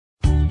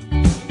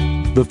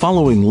The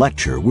following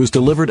lecture was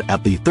delivered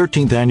at the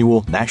 13th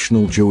Annual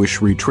National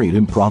Jewish Retreat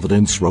in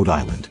Providence, Rhode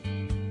Island,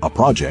 a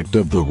project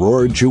of the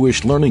Rohr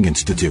Jewish Learning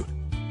Institute.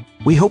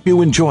 We hope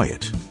you enjoy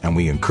it, and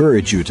we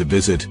encourage you to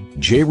visit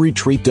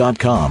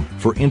jretreat.com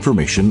for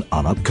information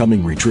on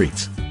upcoming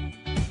retreats.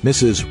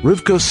 Mrs.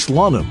 Rivka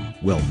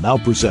Slonim will now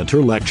present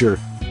her lecture,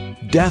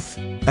 Death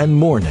and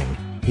Mourning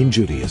in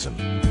Judaism.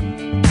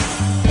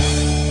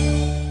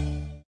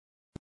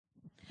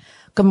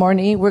 Good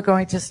morning. We're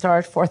going to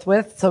start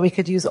forthwith so we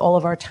could use all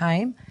of our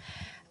time.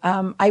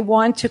 I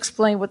want to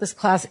explain what this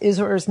class is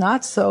or is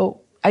not.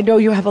 So I know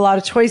you have a lot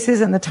of choices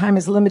and the time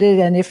is limited.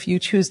 And if you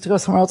choose to go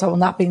somewhere else, I will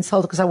not be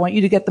insulted because I want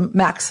you to get the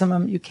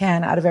maximum you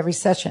can out of every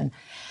session.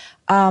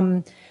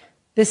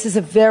 This is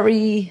a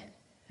very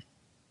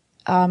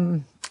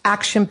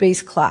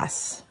action-based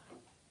class.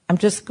 I'm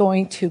just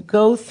going to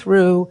go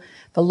through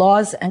the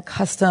laws and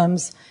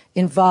customs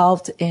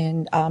involved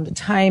in the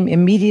time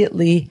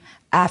immediately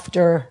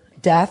after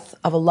death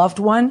of a loved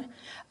one.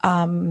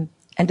 And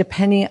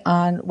depending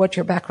on what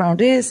your background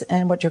is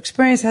and what your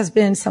experience has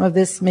been, some of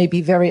this may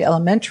be very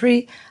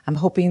elementary. I'm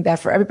hoping that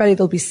for everybody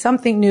there'll be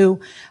something new.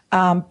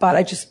 But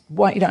I just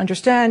want you to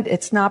understand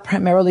it's not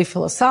primarily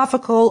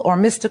philosophical or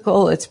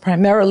mystical. It's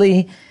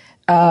primarily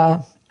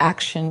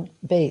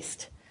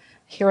action-based.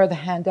 Here are the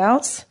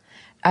handouts.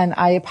 And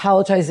I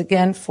apologize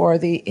again for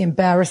the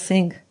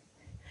embarrassing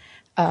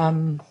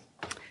typo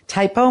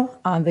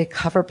on the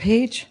cover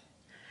page.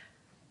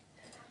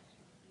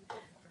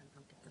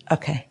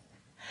 Okay.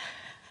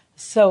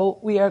 So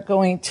we are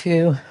going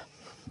to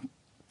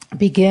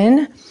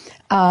begin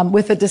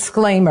with a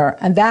disclaimer,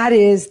 and that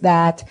is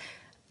that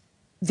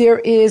there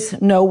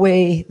is no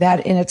way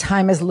that in a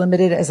time as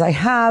limited as I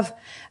have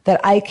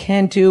that I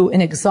can do an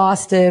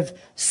exhaustive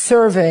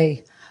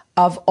survey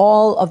of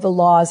all of the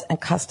laws and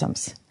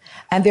customs.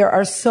 And there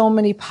are so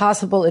many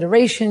possible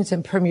iterations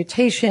and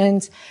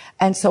permutations.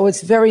 And so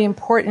it's very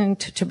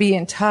important to be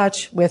in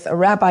touch with a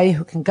rabbi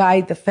who can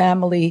guide the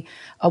family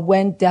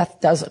when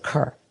death does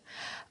occur.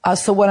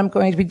 So what I'm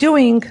going to be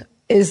doing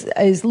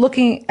is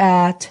looking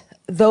at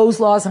those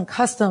laws and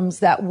customs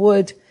that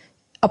would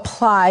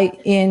apply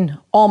in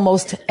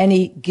almost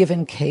any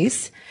given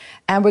case.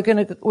 And we're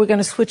going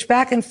to switch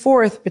back and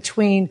forth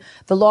between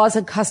the laws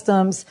and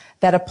customs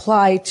that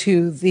apply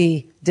to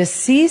the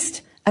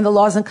deceased and the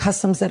laws and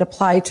customs that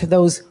apply to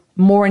those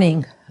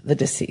mourning the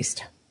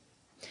deceased.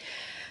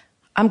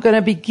 I'm going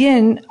to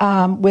begin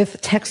with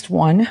text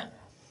 1.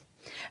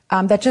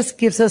 That just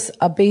gives us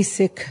a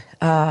basic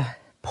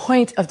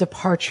point of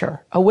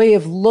departure, a way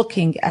of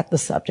looking at the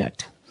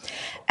subject.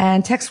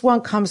 And text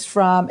 1 comes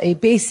from a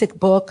basic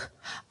book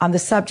on the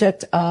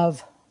subject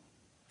of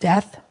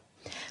death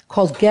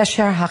called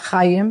Gesher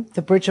HaChaim,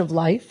 the Bridge of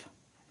Life,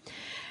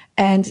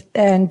 and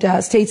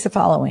states the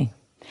following.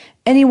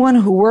 Anyone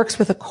who works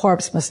with a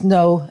corpse must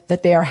know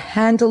that they are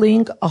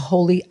handling a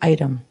holy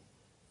item.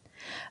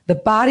 The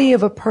body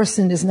of a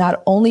person is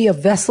not only a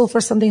vessel for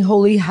something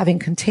holy, having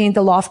contained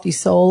a lofty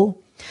soul,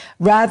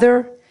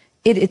 rather,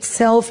 it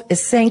itself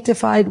is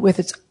sanctified with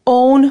its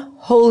own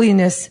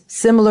holiness,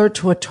 similar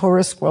to a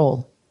Torah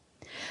scroll.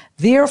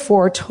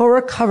 Therefore,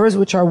 Torah covers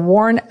which are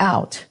worn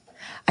out.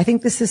 I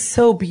think this is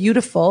so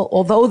beautiful,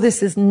 although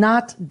this is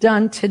not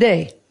done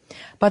today.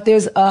 But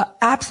there's an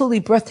absolutely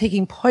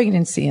breathtaking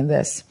poignancy in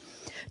this.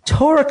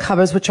 Torah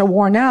covers, which are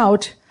worn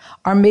out,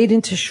 are made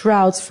into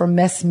shrouds for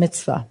mes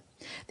mitzvah.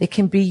 They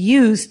can be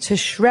used to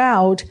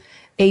shroud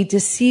a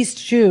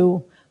deceased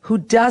Jew who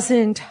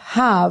doesn't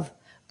have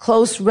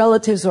close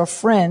relatives or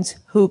friends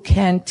who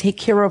can take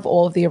care of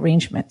all of the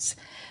arrangements.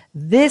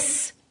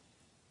 This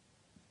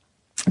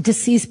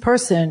deceased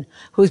person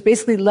who is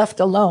basically left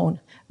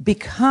alone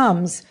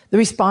becomes the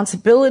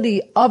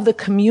responsibility of the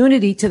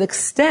community to the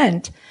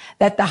extent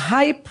that the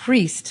high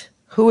priest,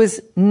 who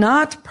is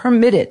not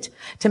permitted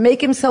to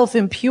make himself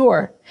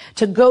impure,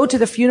 to go to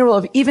the funeral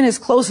of even his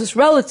closest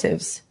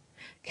relatives,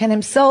 can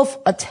himself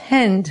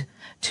attend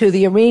to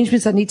the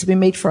arrangements that need to be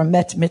made for a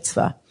met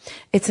mitzvah.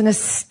 It's an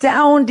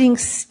astounding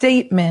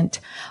statement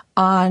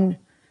on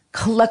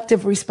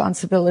collective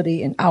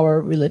responsibility in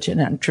our religion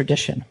and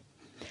tradition.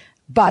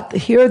 But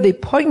here the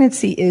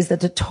poignancy is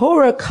that the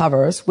Torah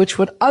covers, which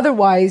would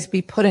otherwise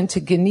be put into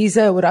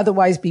geniza, would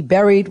otherwise be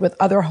buried with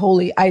other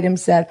holy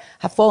items that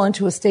have fallen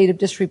into a state of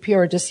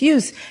disrepair or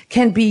disuse,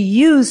 can be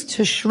used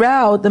to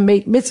shroud the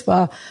meit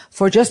mitzvah,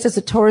 for just as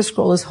the Torah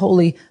scroll is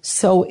holy,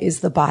 so is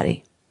the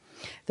body.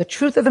 The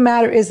truth of the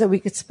matter is that we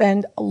could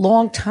spend a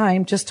long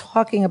time just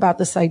talking about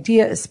this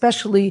idea,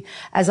 especially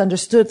as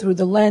understood through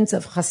the lens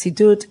of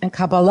Chassidut and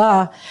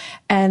Kabbalah,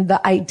 and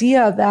the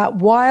idea that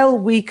while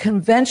we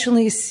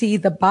conventionally see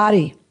the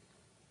body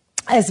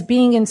as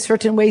being in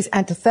certain ways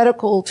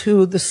antithetical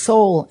to the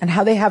soul and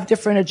how they have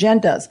different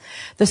agendas,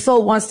 the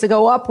soul wants to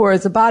go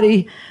upwards, the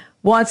body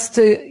wants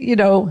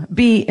to,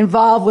 be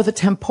involved with the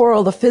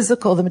temporal, the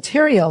physical, the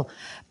material.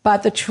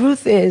 But the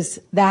truth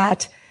is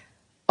that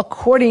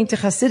according to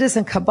Hasidus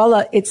and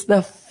Kabbalah, it's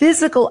the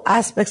physical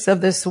aspects of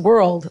this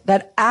world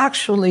that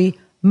actually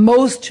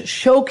most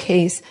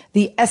showcase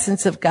the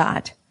essence of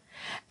God.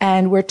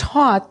 And we're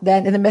taught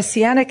that in the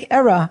Messianic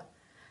era,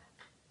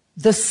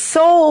 the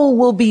soul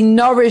will be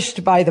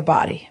nourished by the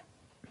body.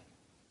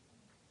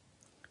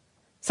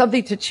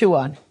 Something to chew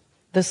on.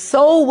 The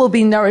soul will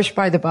be nourished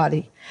by the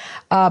body.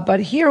 But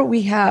here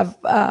we have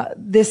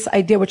this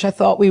idea, which I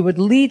thought we would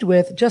lead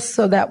with, just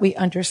so that we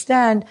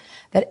understand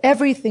that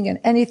everything and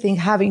anything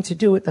having to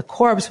do with the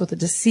corpse, with the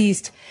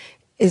deceased,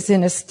 is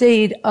in a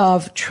state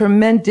of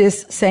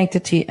tremendous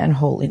sanctity and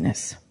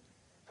holiness.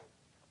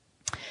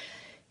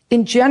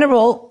 In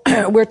general,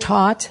 we're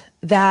taught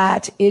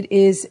that it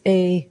is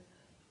a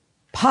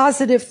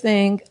positive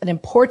thing, an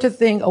important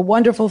thing, a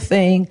wonderful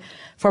thing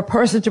for a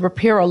person to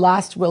prepare a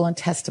last will and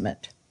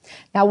testament.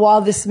 Now,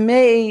 while this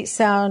may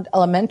sound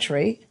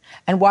elementary,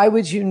 and why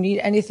would you need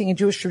anything in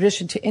Jewish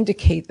tradition to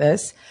indicate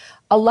this,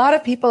 a lot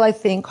of people, I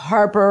think,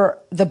 harbor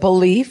the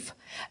belief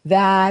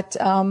that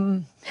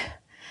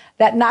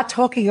that not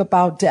talking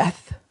about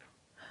death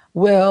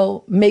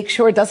will make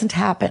sure it doesn't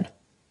happen.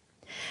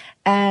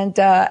 And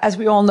as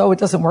we all know, it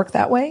doesn't work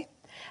that way.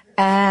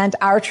 And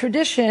our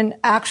tradition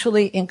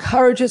actually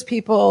encourages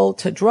people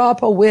to draw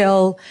up a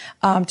will,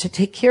 to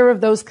take care of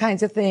those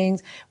kinds of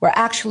things. We're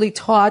actually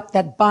taught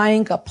that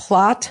buying a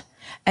plot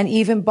and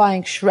even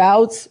buying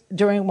shrouds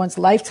during one's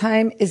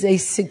lifetime is a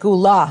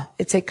segula.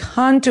 It's a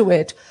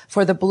conduit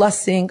for the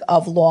blessing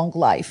of long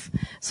life.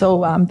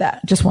 So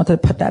just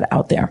wanted to put that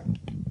out there.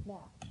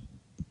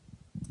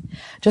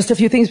 Just a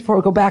few things before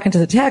we go back into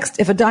the text.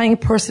 If a dying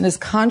person is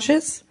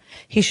conscious,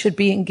 he should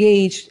be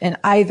engaged in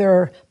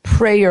either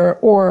prayer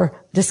or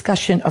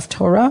discussion of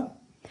Torah.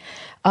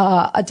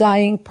 A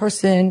dying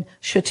person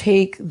should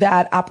take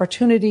that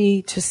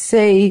opportunity to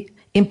say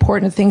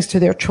important things to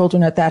their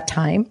children at that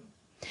time.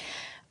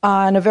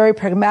 On a very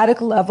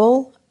pragmatic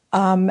level,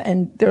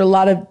 and there are a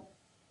lot of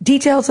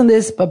details in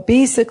this, but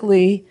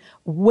basically,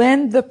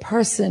 when the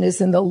person is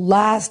in the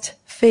last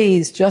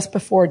phase just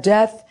before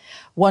death,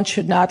 one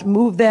should not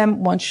move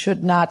them. One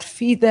should not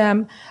feed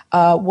them.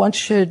 One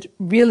should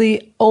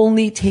really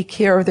only take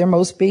care of their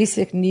most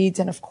basic needs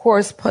and, of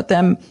course, put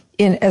them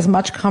in as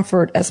much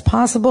comfort as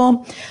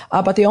possible.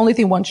 But the only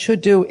thing one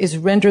should do is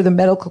render the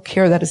medical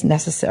care that is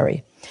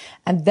necessary.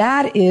 And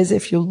that is,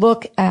 if you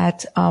look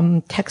at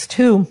text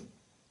 2,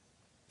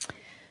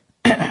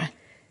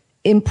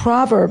 in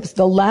Proverbs,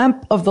 the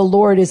lamp of the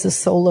Lord is the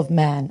soul of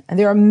man. And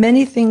there are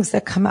many things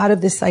that come out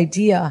of this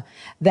idea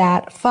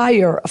that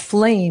fire, a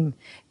flame,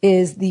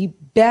 is the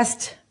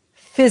best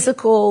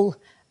physical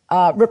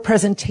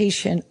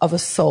representation of a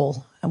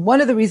soul. And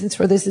one of the reasons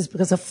for this is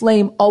because a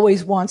flame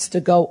always wants to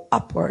go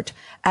upward,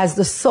 as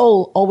the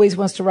soul always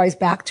wants to rise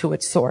back to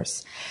its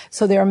source.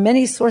 So there are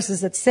many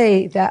sources that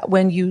say that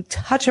when you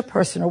touch a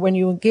person or when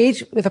you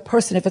engage with a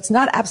person, if it's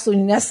not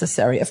absolutely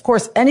necessary, of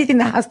course, anything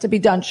that has to be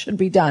done should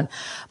be done.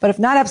 But if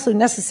not absolutely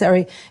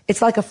necessary,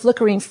 it's like a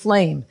flickering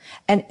flame.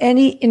 And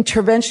any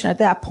intervention at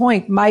that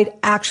point might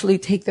actually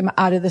take them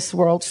out of this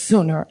world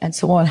sooner. And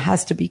so one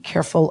has to be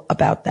careful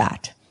about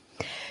that.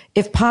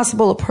 If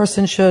possible, a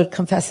person should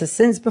confess his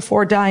sins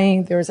before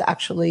dying. There's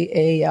actually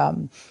a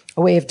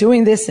way of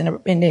doing this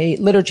in a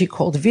liturgy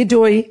called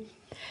vidui.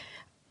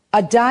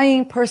 A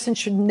dying person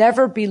should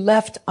never be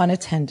left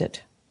unattended.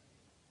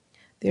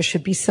 There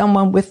should be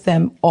someone with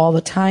them all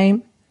the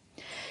time.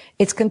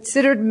 It's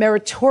considered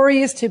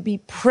meritorious to be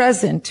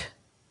present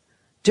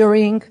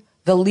during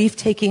the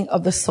leave-taking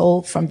of the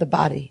soul from the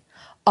body,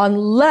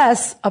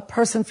 unless a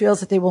person feels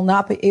that they will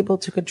not be able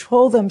to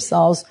control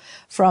themselves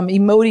from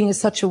emoting in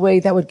such a way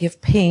that would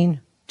give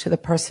pain to the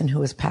person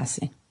who is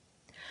passing.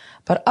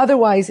 But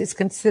otherwise, it's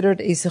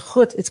considered a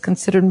zechut, it's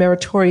considered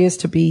meritorious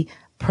to be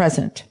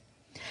present.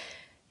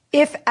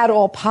 If at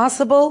all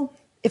possible,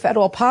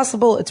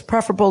 it's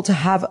preferable to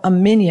have a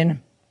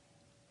minyan,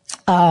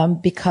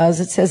 because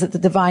it says that the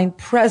divine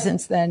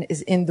presence then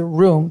is in the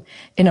room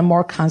in a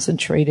more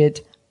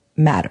concentrated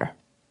manner.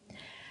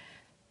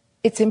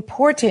 It's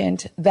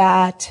important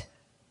that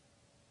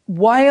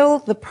while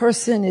the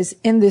person is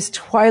in this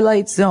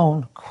twilight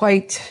zone,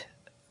 quite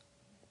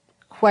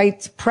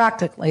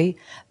practically,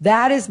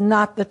 that is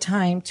not the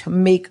time to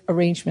make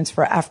arrangements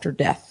for after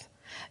death.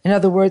 In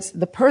other words,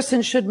 the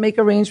person should make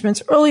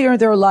arrangements earlier in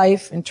their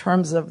life in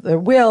terms of their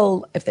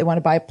will, if they want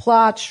to buy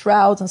plots,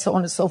 shrouds, and so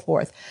on and so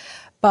forth.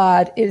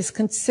 But it is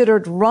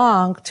considered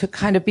wrong to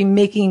kind of be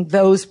making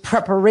those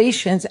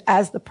preparations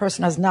as the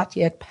person has not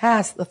yet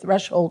passed the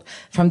threshold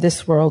from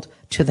this world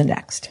to the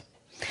next.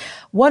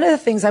 One of the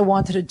things I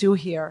wanted to do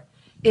here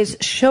is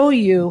show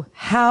you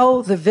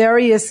how the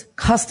various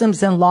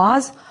customs and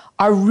laws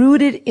are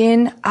rooted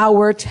in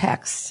our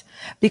text,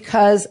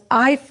 because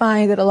I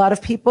find that a lot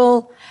of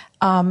people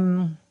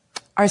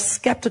are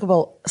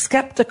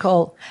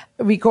skeptical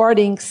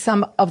regarding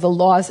some of the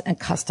laws and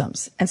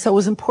customs. And so it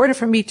was important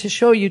for me to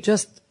show you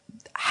just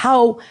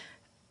how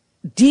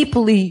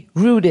deeply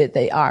rooted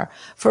they are.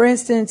 For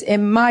instance,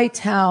 in my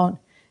town,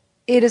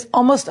 it is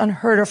almost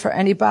unheard of for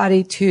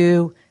anybody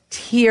to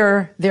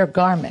tear their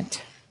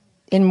garment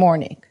in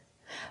mourning.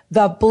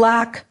 The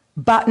black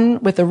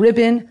button with a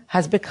ribbon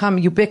has become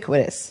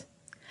ubiquitous.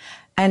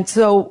 And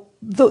so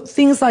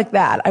things like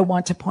that I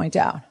want to point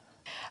out.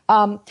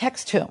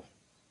 Text 2.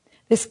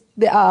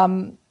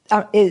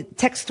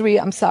 Text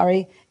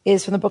 3,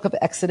 is from the book of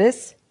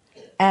Exodus.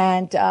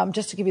 And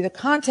just to give you the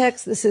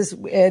context, this is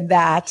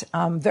that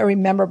very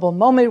memorable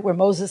moment where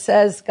Moses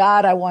says,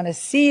 God, I want to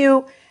see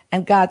you.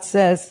 And God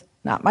says,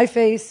 not my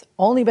face,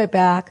 only my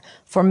back,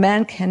 for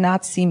man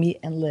cannot see me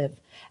and live.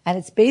 And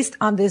it's based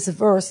on this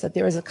verse that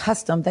there is a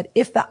custom that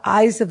if the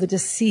eyes of the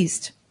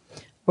deceased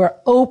were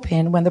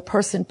open when the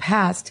person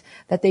passed,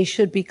 that they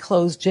should be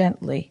closed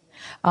gently.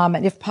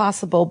 And if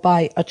possible,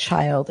 by a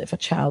child, if a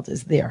child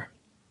is there.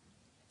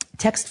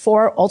 Text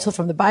 4, also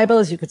from the Bible,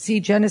 as you could see,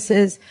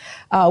 Genesis,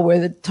 where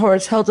the Torah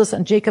tells us,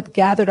 and Jacob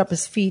gathered up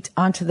his feet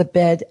onto the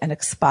bed and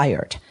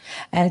expired.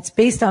 And it's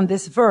based on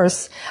this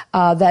verse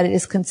that it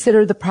is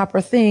considered the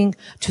proper thing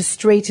to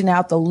straighten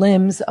out the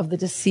limbs of the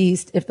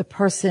deceased if the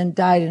person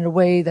died in a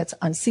way that's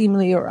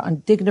unseemly or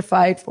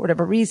undignified for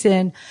whatever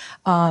reason.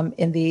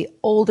 In the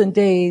olden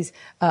days,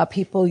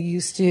 people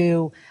used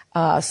to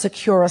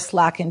secure a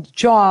slackened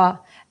jaw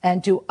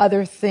and do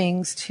other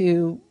things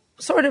to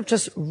sort of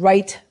just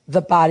right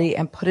the body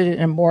and put it in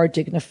a more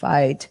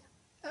dignified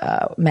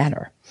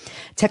manner.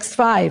 Text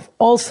 5,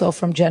 also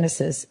from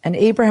Genesis, and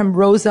Abraham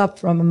rose up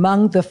from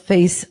among the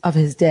face of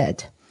his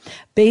dead.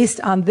 Based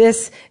on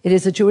this, it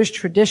is a Jewish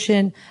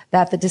tradition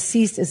that the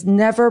deceased is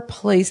never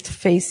placed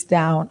face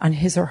down on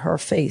his or her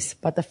face,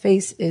 but the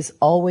face is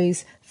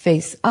always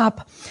face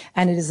up,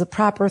 and it is a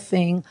proper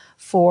thing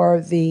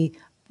for the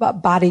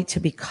body to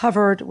be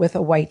covered with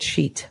a white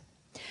sheet.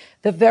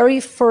 The very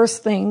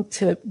first thing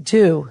to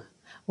do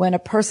when a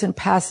person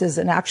passes,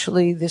 and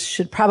actually this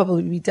should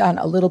probably be done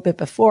a little bit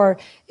before,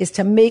 is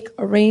to make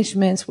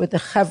arrangements with the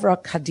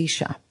Chevra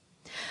Kadisha.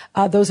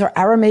 Those are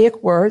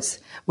Aramaic words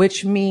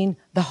which mean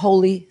the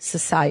Holy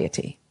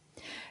Society.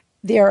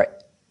 There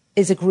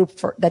is a group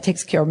that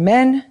takes care of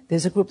men.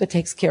 There's a group that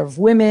takes care of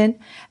women.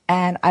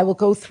 And I will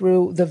go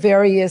through the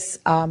various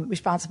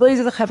responsibilities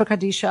of the Chevra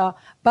Kadisha,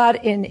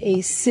 but in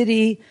a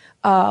city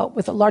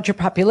with a larger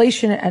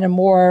population and a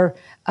more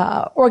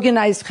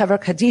organized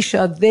Chevra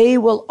Kadisha, they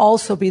will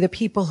also be the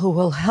people who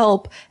will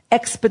help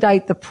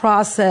expedite the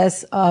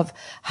process of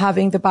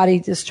having the body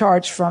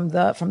discharged from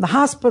the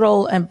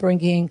hospital and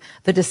bringing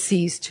the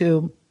deceased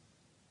to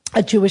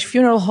a Jewish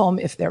funeral home,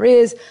 if there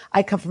is.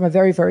 I come from a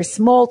very, very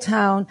small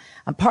town.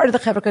 I'm part of the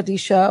Chevra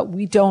Kadisha.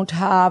 We don't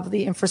have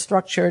the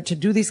infrastructure to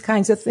do these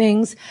kinds of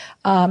things.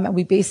 And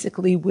we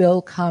basically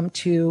will come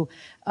to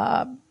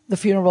the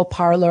funeral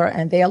parlor,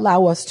 and they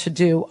allow us to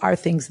do our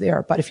things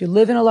there. But if you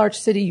live in a large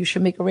city, you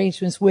should make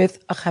arrangements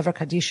with a Chevra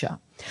Kadisha.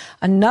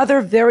 Another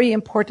very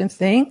important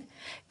thing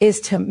is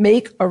to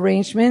make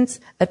arrangements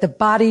that the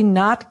body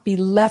not be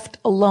left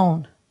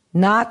alone,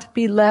 not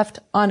be left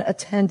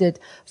unattended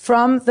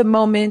from the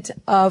moment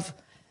of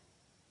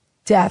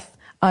death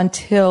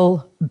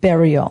until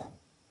burial.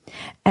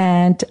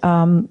 And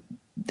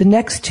the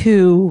next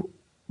two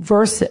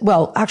verse,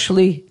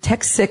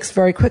 text 6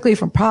 very quickly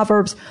from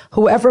Proverbs,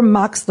 whoever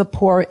mocks the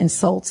poor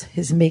insults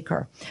his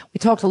maker. We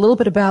talked a little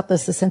bit about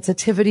this, the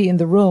sensitivity in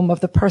the room of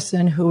the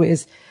person who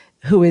is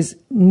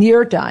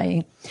near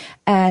dying.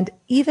 And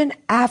even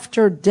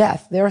after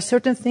death, there are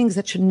certain things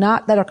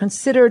that are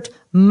considered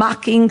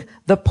mocking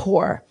the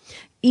poor.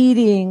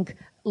 Eating,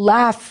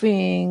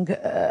 laughing,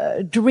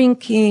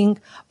 drinking.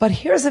 But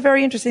here's a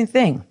very interesting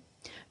thing.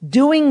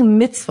 Doing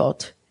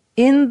mitzvot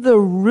in the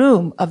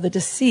room of the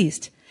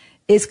deceased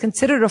is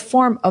considered a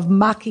form of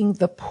mocking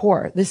the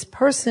poor. This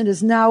person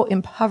is now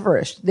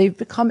impoverished. They've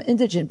become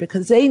indigent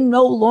because they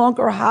no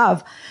longer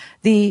have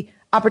the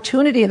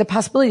opportunity and the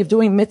possibility of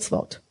doing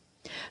mitzvot.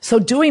 So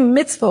doing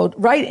mitzvot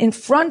right in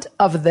front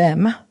of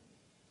them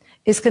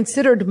is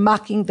considered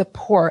mocking the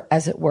poor,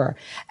 as it were.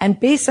 And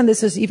based on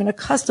this, there's even a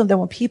custom that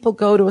when people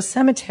go to a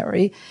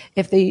cemetery,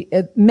 if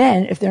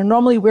they're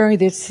normally wearing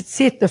their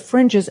tzitzit, the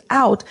fringes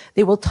out,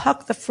 they will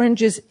tuck the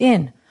fringes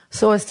in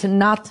so as to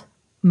not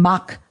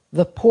mock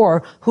the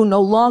poor who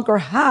no longer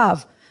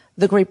have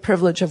the great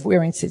privilege of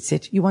wearing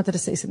tzitzit. You wanted to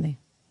say something?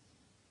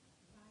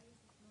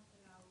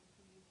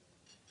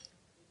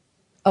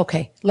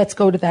 Okay, let's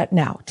go to that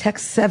now.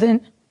 Text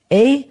 7a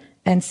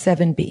and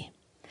 7b.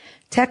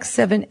 Text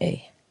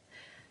 7a.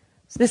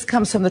 So this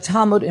comes from the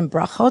Talmud in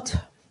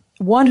Brachot.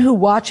 One who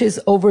watches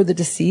over the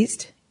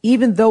deceased,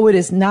 even though it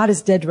is not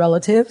his dead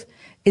relative,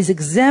 is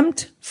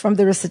exempt from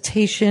the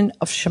recitation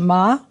of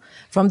Shema,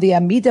 from the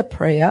Amida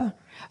prayer,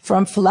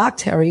 from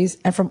phylacteries,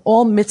 and from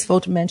all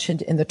mitzvot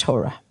mentioned in the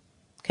Torah.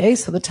 Okay,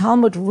 so the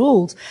Talmud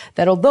ruled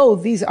that although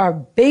these are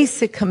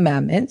basic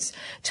commandments,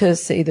 to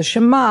say the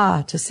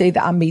Shema, to say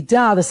the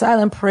Amidah, the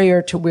silent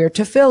prayer, to wear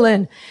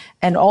tefillin,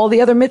 and all the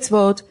other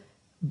mitzvot,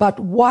 but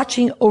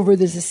watching over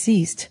the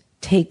deceased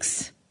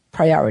takes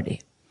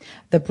priority.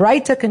 The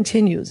Braita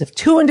continues, if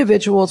two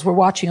individuals were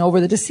watching over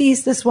the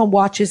deceased, this one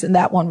watches and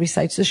that one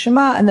recites the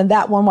Shema, and then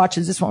that one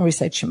watches, this one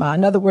recites Shema.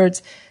 In other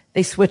words,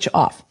 they switch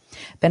off.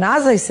 Ben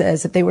Azai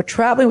says if they were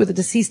traveling with the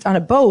deceased on a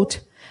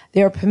boat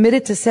They are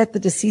permitted to set the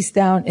deceased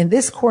down in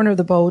this corner of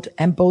the boat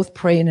and both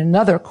pray in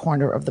another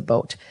corner of the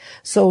boat.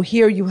 So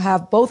here you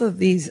have both of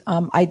these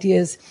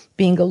ideas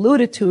being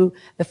alluded to,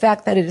 the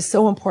fact that it is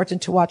so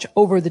important to watch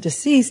over the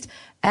deceased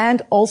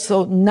and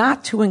also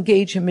not to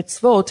engage in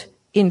mitzvot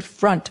in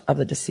front of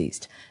the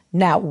deceased.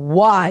 Now,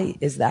 why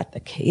is that the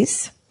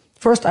case?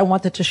 First, I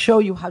wanted to show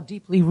you how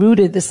deeply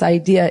rooted this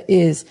idea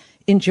is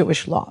in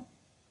Jewish law.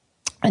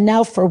 And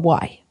now for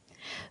why.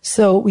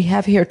 So we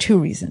have here two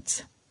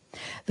reasons.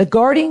 The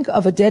guarding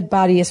of a dead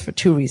body is for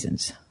two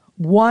reasons.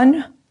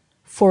 One,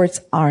 for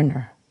its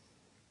honor.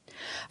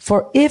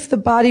 For if the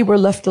body were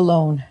left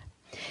alone,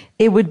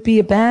 it would be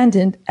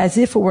abandoned as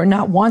if it were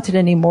not wanted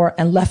anymore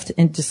and left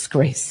in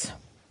disgrace.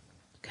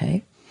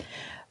 Okay?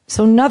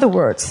 So in other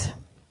words,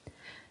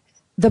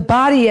 the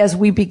body, as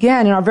we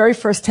began in our very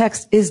first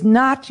text, is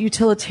not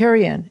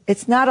utilitarian.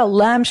 It's not a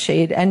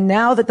lampshade, and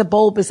now that the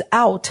bulb is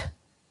out,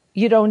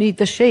 you don't need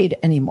the shade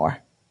anymore.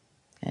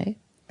 Okay?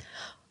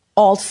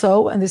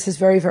 Also, and this is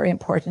very, very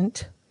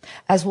important,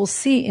 as we'll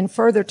see in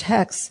further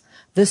texts,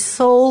 the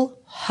soul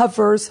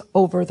hovers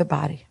over the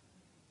body.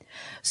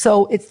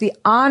 So it's the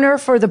honor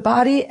for the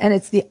body and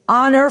it's the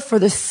honor for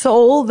the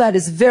soul that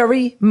is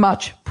very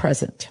much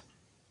present.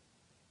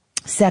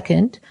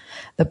 Second,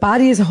 the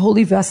body is a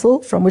holy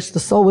vessel from which the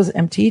soul was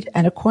emptied,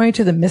 and according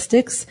to the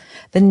mystics,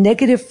 the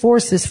negative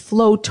forces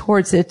flow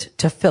towards it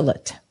to fill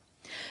it.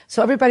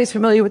 So everybody's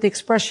familiar with the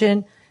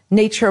expression,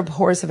 nature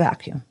abhors a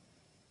vacuum.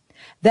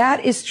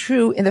 That is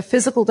true in the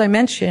physical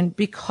dimension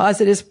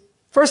because it is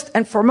first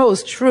and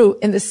foremost true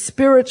in the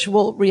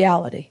spiritual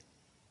reality.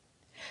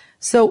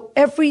 So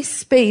every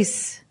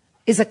space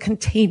is a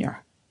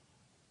container.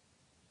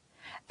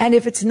 And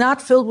if it's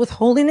not filled with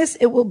holiness,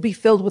 it will be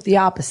filled with the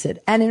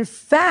opposite. And in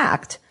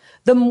fact,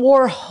 the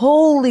more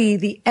holy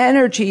the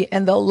energy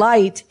and the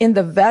light in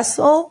the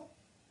vessel,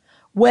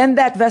 when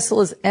that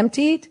vessel is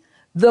emptied,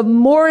 the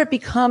more it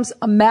becomes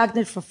a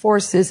magnet for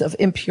forces of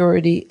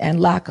impurity and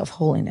lack of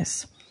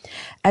holiness.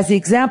 As the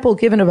example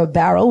given of a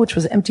barrel which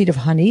was emptied of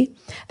honey,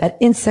 that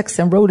insects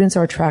and rodents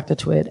are attracted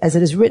to it, as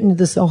it is written in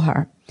the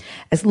Zohar.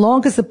 As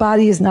long as the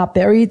body is not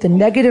buried, the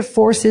negative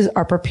forces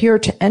are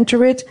prepared to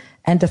enter it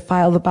and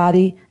defile the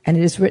body, and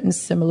it is written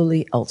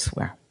similarly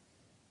elsewhere.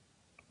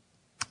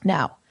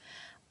 Now,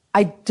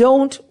 I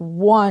don't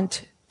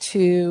want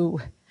to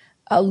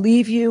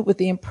leave you with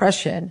the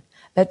impression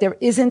that there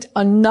isn't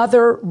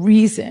another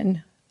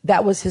reason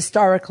that was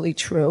historically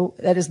true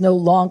that is no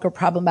longer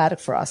problematic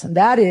for us, and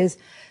that is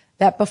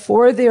that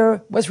before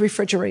there was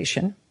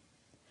refrigeration,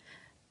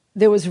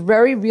 there was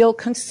very real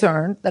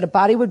concern that a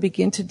body would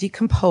begin to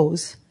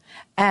decompose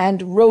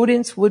and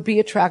rodents would be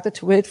attracted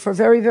to it for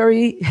very,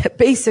 very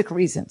basic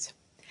reasons.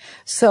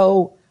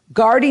 So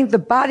guarding the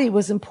body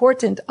was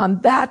important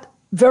on that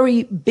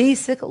very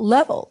basic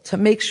level to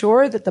make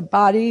sure that the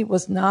body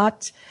was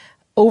not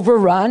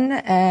overrun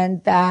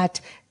and that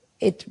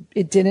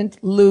it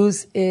didn't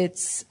lose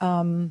its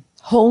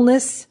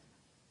wholeness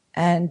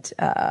and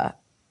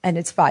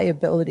its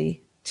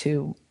viability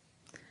to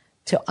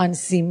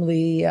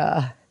unseemly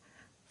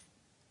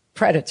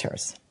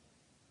predators.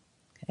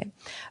 Okay,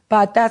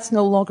 but that's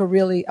no longer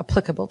really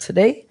applicable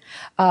today.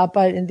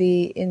 But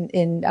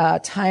in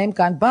time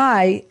gone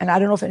by, and I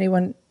don't know if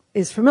anyone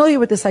is familiar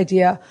with this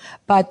idea,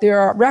 but there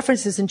are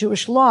references in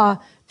Jewish law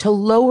to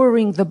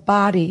lowering the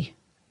body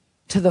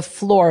to the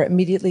floor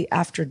immediately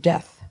after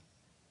death.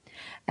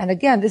 And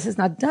again, this is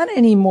not done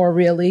anymore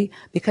really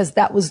because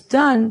that was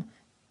done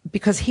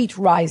because heat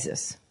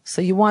rises.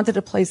 So you wanted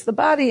to place the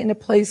body in a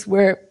place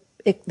where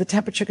the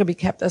temperature could be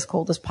kept as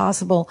cold as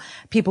possible.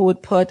 People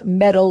would put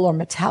metal or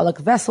metallic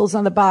vessels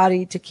on the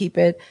body to keep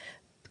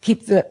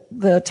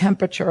the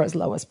temperature as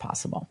low as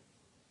possible.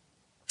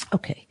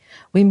 Okay,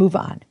 we move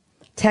on.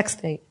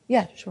 Text 8.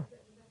 Yeah, sure.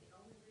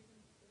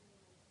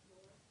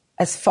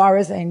 As far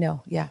as I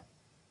know, yeah.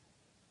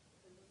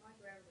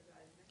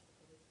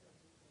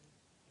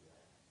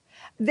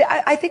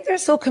 I think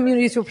there's still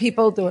communities where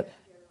people do it.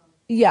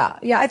 Yeah,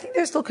 I think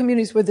there's still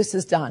communities where this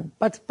is done,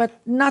 but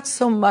not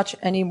so much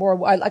anymore.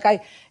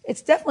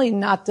 It's definitely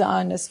not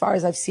done as far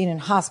as I've seen in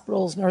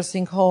hospitals,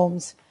 nursing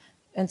homes,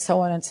 and so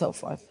on and so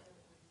forth.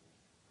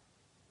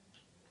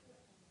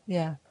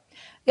 Yeah,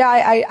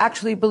 I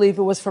actually believe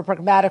it was for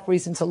pragmatic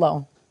reasons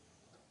alone.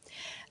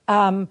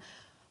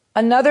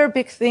 Another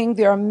big thing,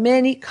 there are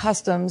many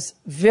customs,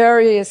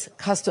 various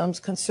customs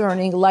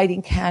concerning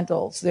lighting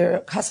candles. There are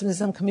customs in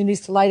some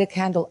communities to light a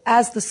candle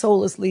as the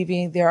soul is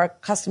leaving. There are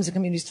customs in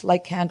communities to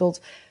light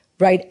candles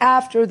right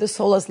after the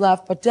soul has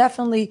left. But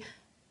definitely,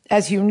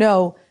 as you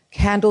know,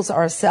 candles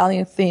are a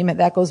salient theme, and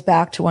that goes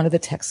back to one of the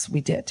texts we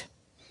did.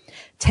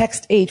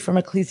 Text 8 from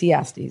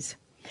Ecclesiastes.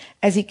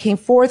 As he came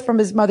forth from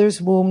his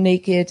mother's womb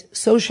naked,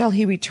 so shall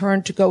he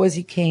return to go as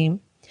he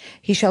came.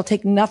 He shall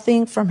take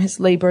nothing from his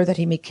labor that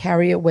he may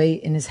carry away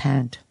in his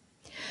hand.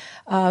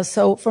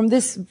 So from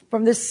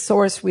this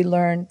source, we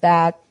learn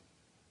that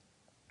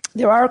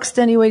there are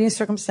extenuating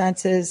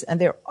circumstances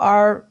and there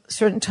are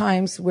certain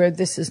times where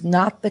this is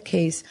not the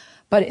case.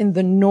 But in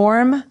the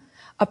norm,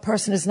 a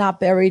person is not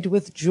buried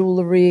with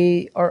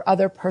jewelry or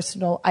other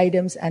personal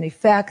items and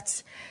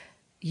effects.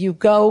 You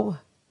go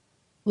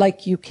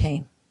like you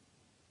came.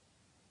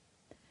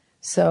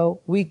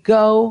 So we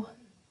go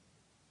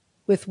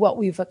with what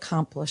we've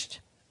accomplished,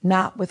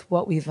 not with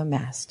what we've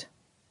amassed.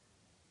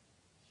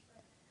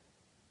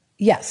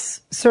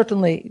 Yes,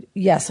 certainly,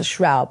 yes, a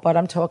shroud, but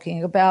I'm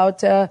talking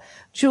about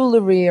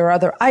jewelry or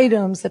other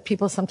items that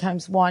people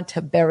sometimes want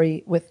to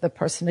bury with the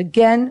person.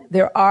 Again,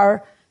 there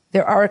are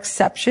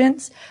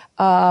exceptions,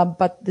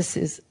 but this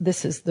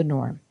is the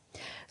norm.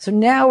 So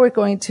now we're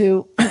going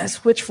to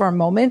switch for a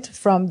moment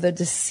from the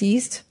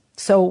deceased.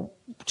 So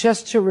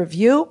just to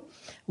review,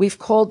 we've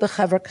called the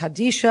Chevra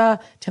Kadisha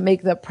to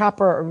make the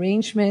proper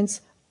arrangements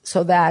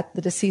so that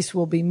the deceased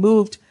will be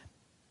moved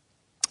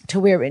to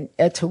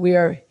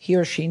where he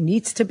or she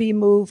needs to be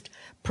moved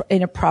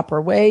in a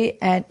proper way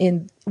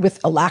and with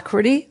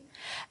alacrity,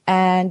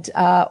 and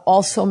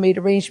also made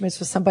arrangements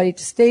for somebody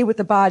to stay with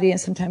the body. And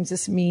sometimes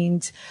this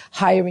means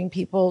hiring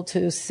people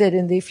to sit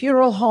in the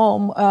funeral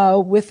home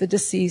with the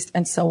deceased,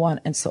 and so on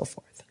and so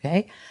forth.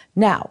 Okay.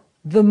 Now,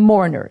 the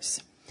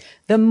mourners.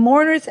 The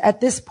mourners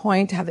at this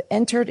point have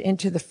entered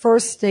into the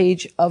first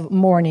stage of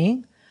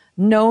mourning,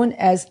 known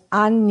as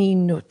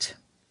aninut.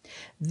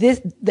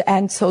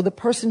 And so the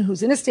person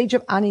who's in a stage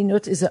of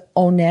aninut is an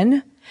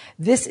onen.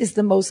 This is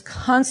the most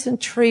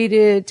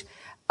concentrated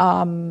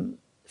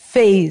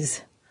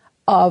phase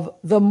of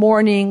the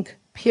mourning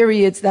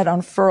periods that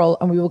unfurl,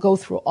 and we will go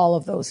through all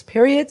of those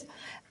periods.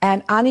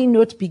 And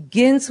aninut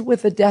begins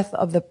with the death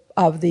of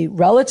the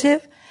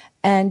relative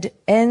and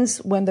ends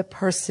when the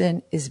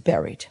person is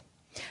buried.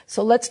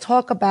 So let's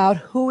talk about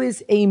who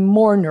is a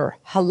mourner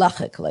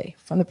halachically.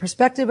 From the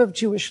perspective of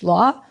Jewish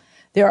law,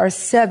 there are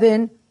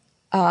 7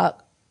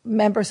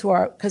 members who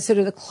are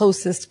considered the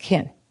closest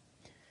kin.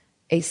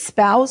 A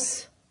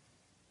spouse,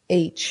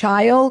 a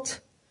child,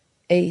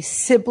 a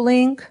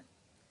sibling,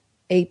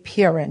 a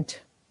parent.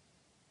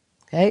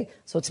 Okay?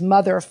 So it's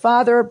mother,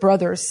 father,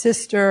 brother,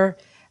 sister,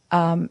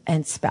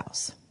 and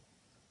spouse.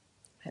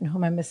 And who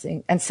am I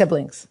missing? And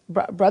siblings.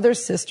 Brother,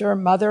 sister,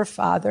 mother,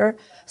 father,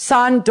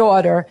 son,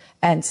 daughter,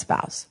 and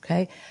spouse.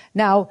 Okay?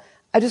 Now,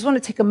 I just want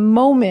to take a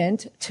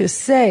moment to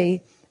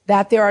say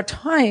that there are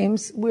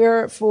times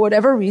where, for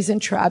whatever reason,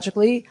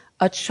 tragically,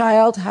 a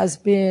child has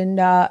been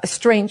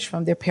estranged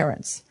from their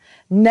parents.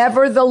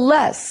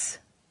 Nevertheless,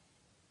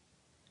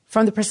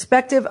 from the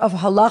perspective of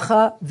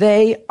halacha,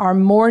 they are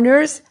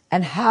mourners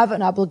and have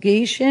an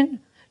obligation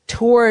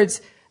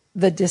towards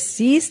the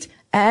deceased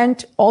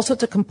and also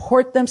to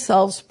comport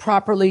themselves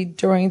properly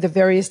during the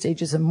various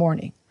stages of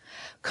mourning.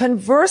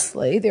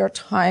 Conversely, there are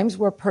times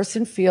where a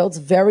person feels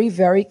very,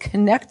 very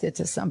connected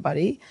to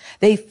somebody.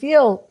 They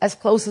feel as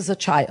close as a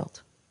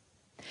child.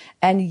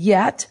 And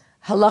yet,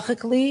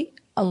 halachically,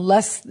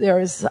 unless there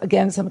is,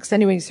 again, some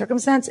extenuating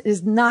circumstance, it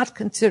is not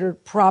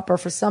considered proper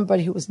for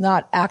somebody who is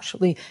not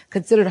actually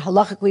considered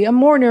halachically a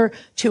mourner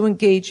to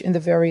engage in the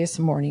various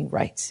mourning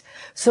rites.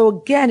 So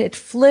again, it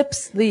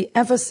flips the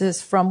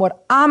emphasis from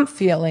what I'm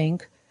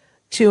feeling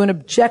to an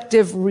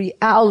objective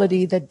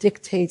reality that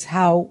dictates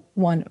how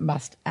one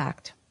must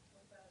act.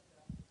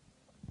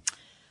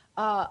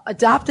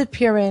 Adopted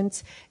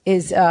parents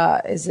is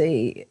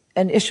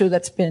an issue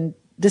that's been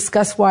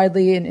discussed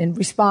widely in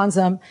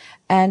Responsum,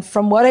 and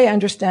from what I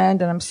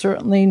understand, and I'm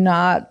certainly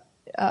not,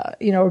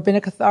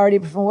 rabbinic authority,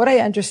 but from what I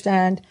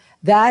understand,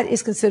 that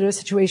is considered a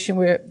situation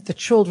where the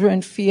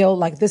children feel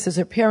like this is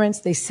their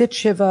parents. They sit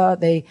shiva,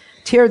 they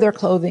tear their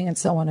clothing, and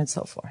so on and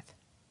so forth.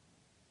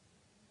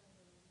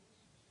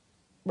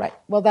 Right.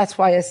 Well, that's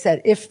why I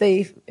said if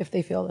they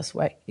feel this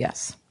way,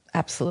 yes,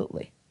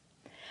 absolutely.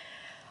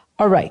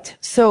 All right.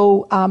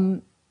 So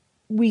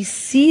we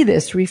see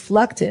this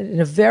reflected in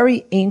a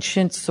very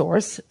ancient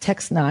source,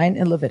 text 9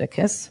 in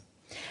Leviticus,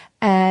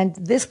 and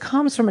this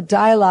comes from a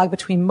dialogue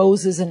between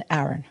Moses and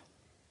Aaron.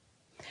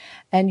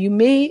 And you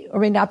may or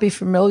may not be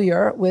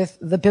familiar with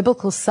the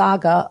biblical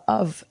saga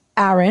of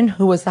Aaron,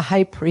 who was the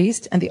high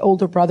priest and the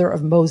older brother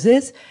of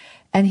Moses,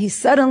 and he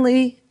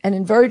suddenly, and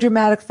in very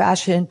dramatic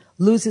fashion,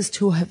 loses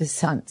 2 of his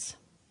sons.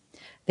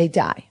 They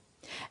die.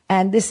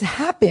 And this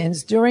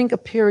happens during a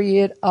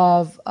period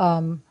of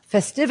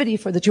festivity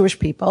for the Jewish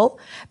people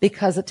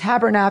because the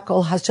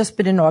tabernacle has just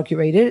been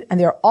inaugurated and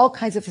there are all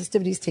kinds of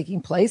festivities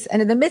taking place.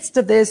 And in the midst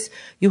of this,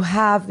 you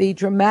have the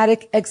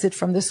dramatic exit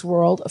from this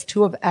world of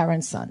 2 of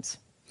Aaron's sons.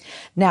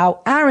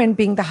 Now, Aaron,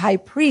 being the high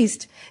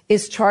priest,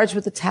 is charged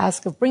with the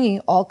task of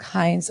bringing all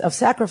kinds of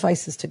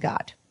sacrifices to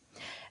God.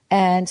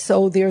 And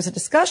so there's a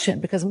discussion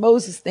because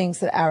Moses thinks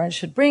that Aaron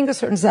should bring a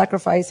certain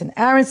sacrifice. And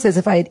Aaron says,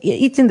 if I had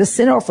eaten the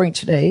sin offering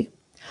today,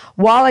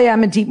 while I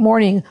am in deep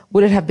mourning,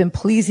 would it have been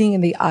pleasing in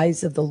the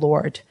eyes of the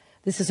Lord?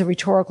 This is a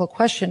rhetorical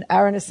question.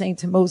 Aaron is saying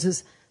to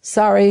Moses,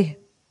 sorry,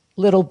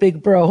 little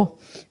big bro,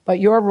 but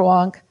you're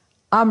wrong.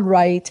 I'm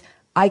right.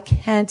 I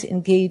can't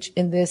engage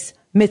in this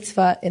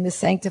mitzvah, in this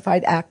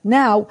sanctified act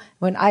now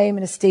when I am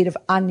in a state of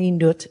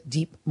aninut,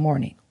 deep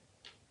mourning.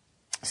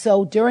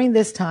 So during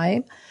this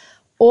time,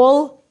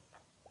 all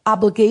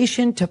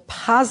obligation to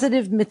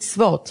positive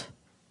mitzvot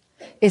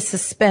is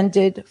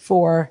suspended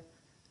for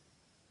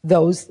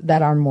those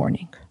that are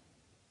mourning.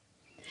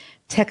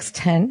 Text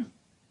 10.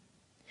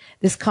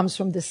 This comes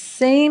from the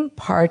same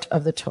part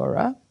of the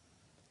Torah.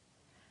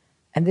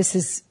 And this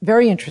is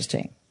very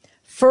interesting.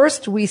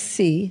 First, we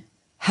see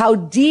how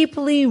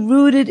deeply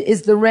rooted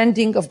is the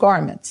rending of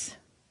garments.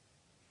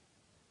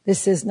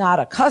 This is not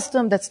a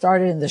custom that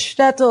started in the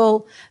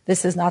shtetl.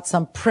 This is not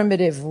some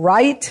primitive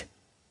rite.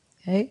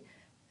 Okay?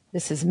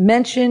 This is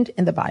mentioned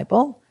in the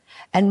Bible.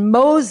 And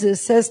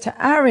Moses says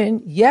to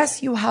Aaron,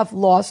 yes, you have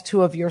lost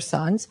 2 of your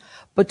sons,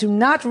 but do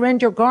not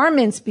rend your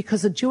garments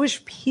because the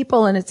Jewish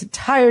people in its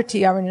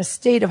entirety are in a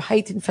state of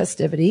heightened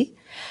festivity.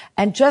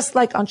 And just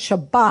like on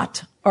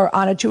Shabbat or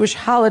on a Jewish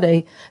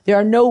holiday, there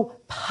are no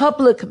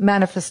public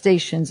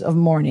manifestations of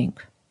mourning.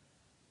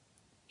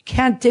 You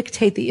can't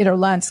dictate the inner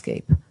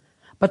landscape.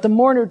 But the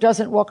mourner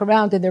doesn't walk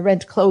around in their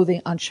rent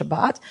clothing on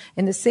Shabbat.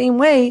 In the same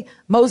way,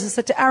 Moses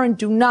said to Aaron,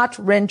 do not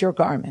rend your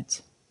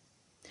garments.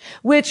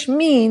 Which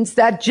means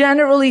that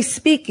generally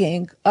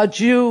speaking, a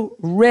Jew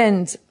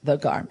rends the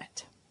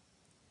garment.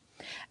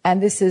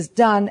 And this is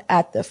done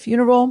at the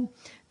funeral.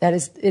 That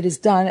is, it is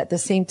done at the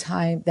same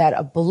time that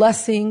a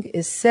blessing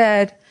is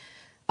said,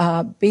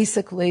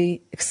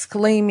 basically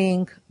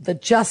exclaiming the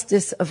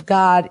justice of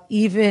God,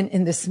 even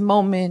in this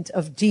moment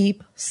of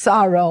deep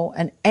sorrow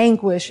and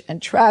anguish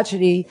and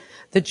tragedy.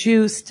 The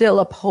Jew still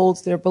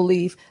upholds their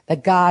belief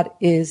that God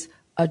is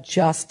a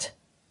just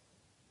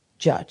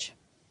judge.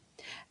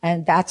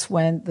 And that's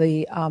when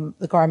the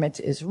garment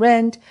is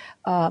rent,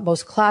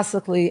 most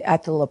classically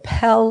at the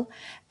lapel,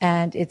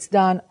 and it's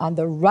done on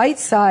the right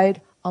side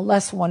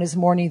unless one is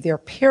mourning their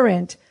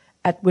parent,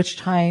 at which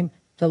time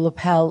the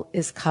lapel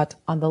is cut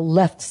on the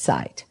left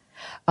side.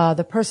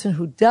 The person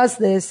who does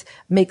this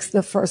makes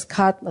the first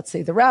cut, let's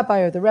say the rabbi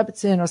or the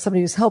rebbitzin or somebody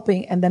who's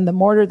helping, and then the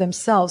mourner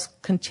themselves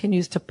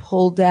continues to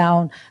pull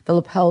down the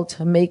lapel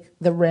to make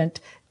the rent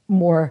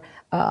more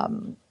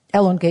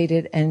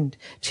elongated and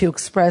to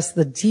express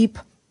the deep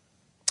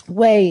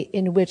way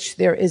in which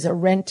there is a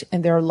rent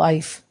in their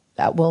life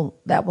that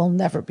will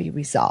never be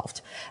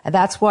resolved. And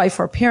that's why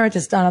for a parent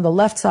it's done on the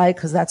left side,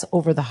 because that's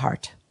over the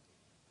heart.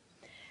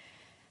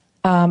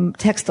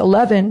 Text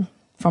 11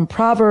 from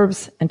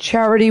Proverbs, and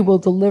charity will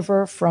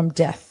deliver from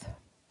death.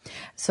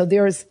 So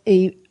there's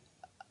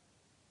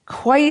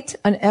quite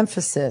an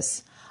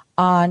emphasis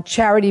on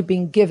charity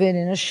being given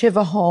in a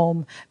Shiva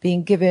home,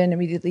 being given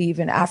immediately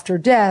even after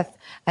death,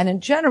 and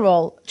in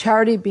general,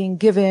 charity being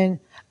given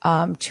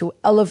to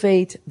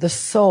elevate the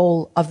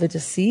soul of the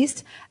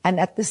deceased, and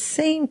at the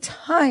same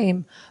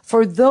time,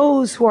 for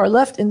those who are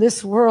left in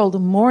this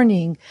world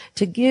mourning,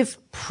 to give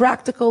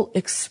practical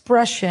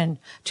expression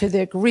to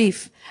their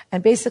grief,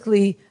 and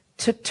basically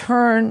to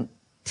turn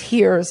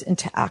tears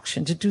into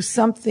action, to do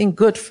something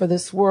good for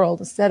this world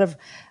instead of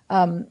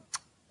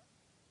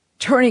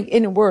turning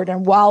inward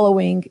and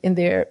wallowing in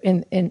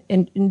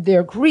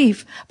their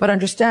grief, but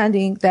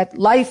understanding that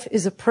life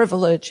is a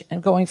privilege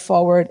and going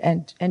forward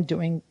and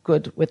doing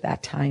good with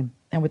that time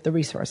and with the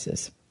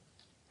resources.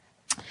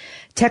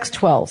 Text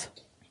 12,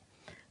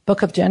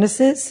 Book of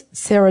Genesis.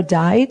 Sarah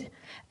died,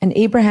 and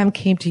Abraham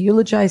came to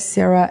eulogize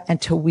Sarah and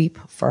to weep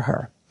for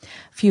her.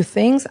 A few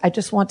things. I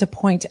just want to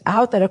point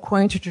out that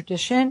according to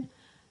tradition,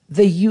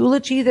 the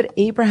eulogy that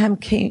Abraham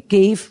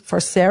gave for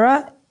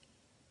Sarah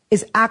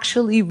is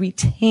actually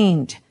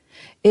retained.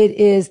 It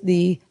is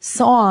the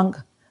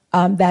song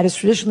that is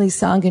traditionally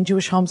sung in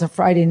Jewish homes on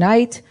Friday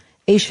night,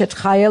 Eshet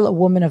Chayil, a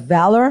woman of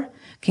valor.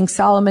 King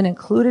Solomon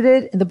included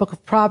it in the book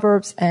of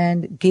Proverbs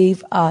and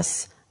gave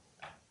us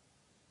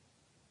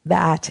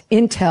that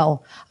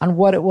intel on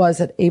what it was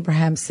that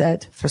Abraham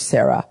said for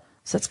Sarah.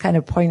 So that's kind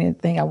of a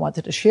poignant thing I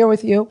wanted to share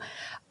with you.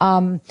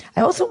 I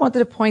also wanted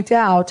to point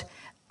out,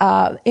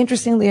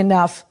 interestingly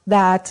enough,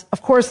 that,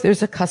 of course,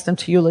 there's a custom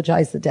to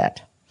eulogize the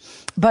dead.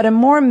 But in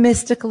more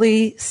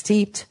mystically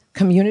steeped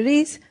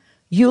communities,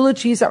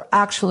 eulogies are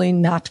actually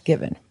not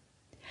given.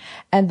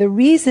 And the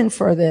reason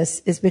for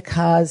this is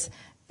because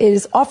it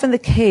is often the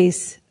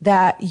case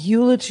that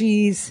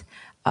eulogies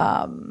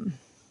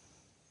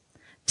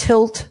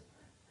tilt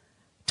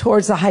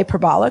towards the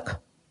hyperbolic.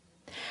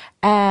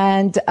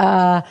 And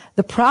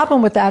the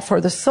problem with that for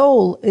the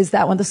soul is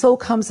that when the soul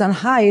comes on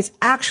high, it's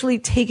actually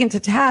taken to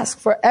task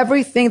for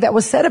everything that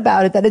was said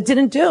about it that it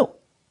didn't do.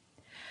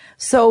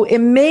 So it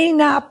may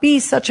not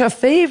be such a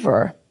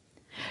favor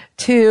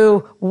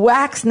to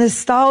wax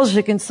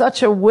nostalgic in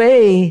such a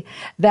way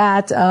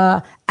that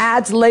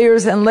adds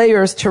layers and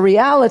layers to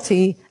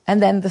reality,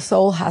 and then the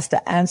soul has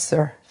to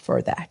answer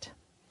for that.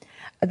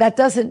 That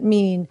doesn't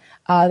mean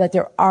that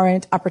there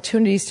aren't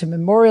opportunities to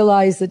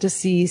memorialize the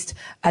deceased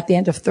at the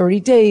end of 30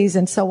 days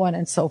and so on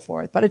and so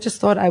forth. But I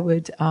just thought I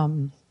would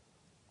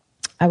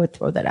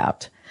throw that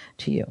out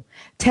to you.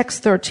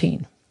 Text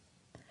 13.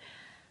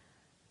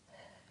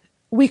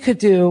 We could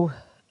do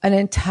an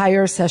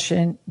entire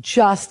session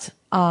just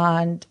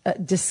on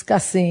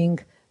discussing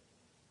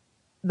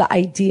the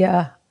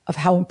idea of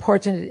how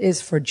important it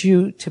is for a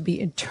Jew to be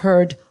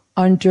interred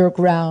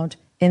underground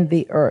in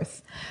the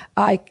earth.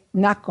 I'm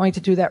not going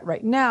to do that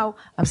right now.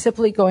 I'm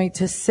simply going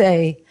to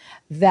say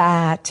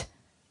that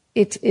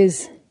it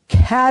is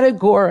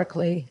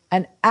categorically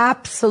and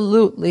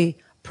absolutely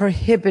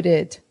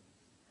prohibited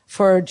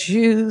for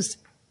Jews'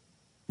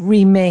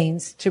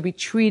 remains to be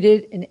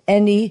treated in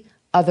any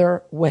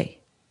other way.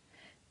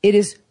 It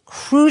is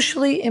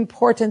crucially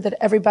important that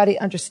everybody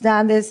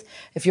understand this.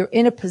 If you're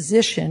in a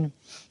position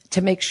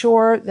to make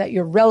sure that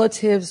your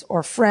relatives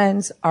or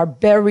friends are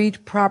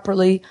buried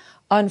properly,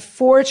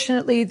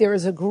 unfortunately, there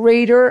is a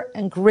greater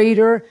and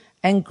greater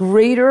and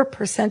greater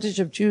percentage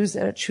of Jews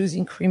that are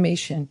choosing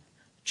cremation.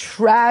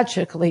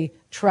 Tragically.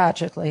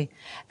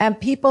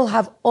 And people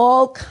have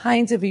all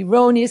kinds of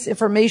erroneous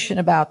information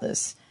about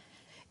this,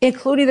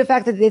 including the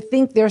fact that they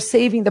think they're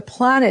saving the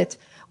planet,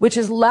 which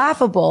is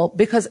laughable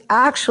because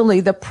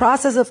actually the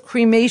process of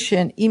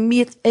cremation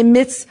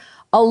emits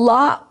a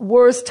lot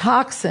worse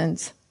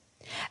toxins.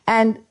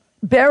 And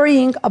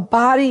burying a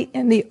body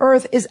in the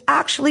earth is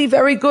actually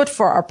very good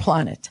for our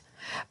planet.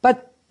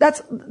 But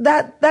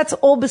that's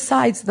all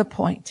besides the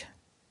point.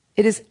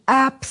 It is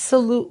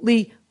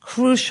absolutely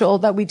crucial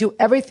that we do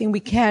everything we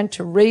can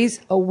to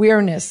raise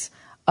awareness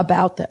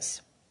about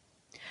this.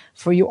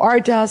 For you are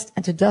dust,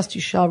 and to dust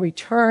you shall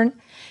return.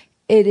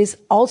 It is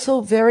also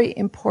very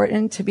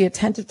important to be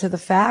attentive to the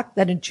fact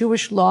that in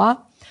Jewish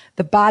law,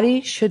 the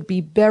body should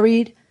be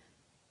buried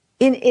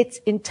in its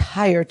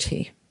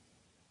entirety.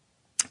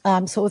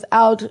 So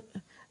without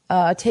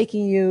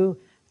taking you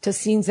to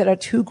scenes that are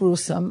too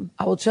gruesome,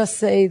 I will just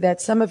say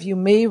that some of you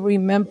may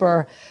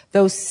remember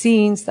those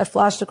scenes that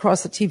flashed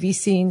across the TV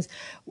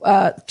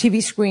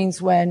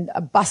screens when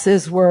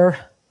buses were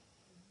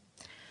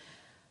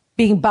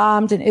being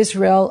bombed in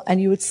Israel,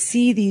 and you would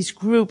see these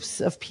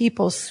groups of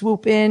people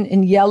swoop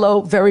in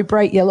yellow, very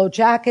bright yellow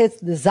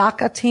jackets, the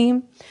Zaka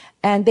team,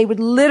 and they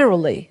would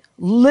literally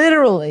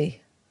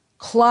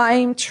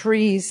climb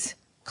trees,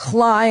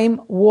 climb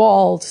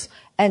walls,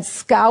 and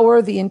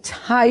scour the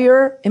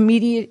entire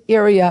immediate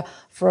area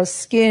for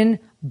skin,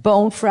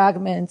 bone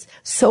fragments,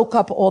 soak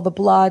up all the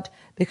blood,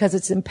 because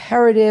it's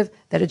imperative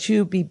that a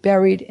Jew be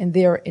buried in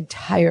their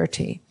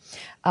entirety.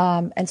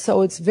 And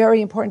so it's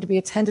very important to be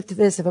attentive to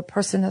this. If a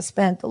person has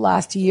spent the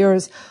last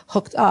years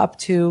hooked up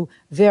to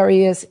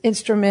various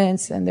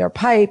instruments and their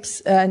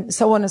pipes and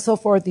so on and so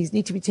forth, these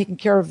need to be taken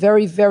care of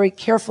very, very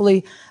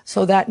carefully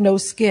so that no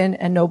skin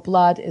and no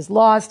blood is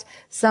lost.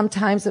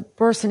 Sometimes a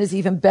person is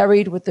even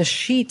buried with the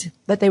sheet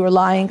that they were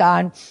lying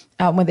on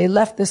when they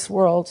left this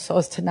world, so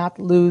as to not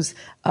lose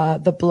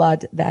the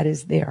blood that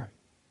is there.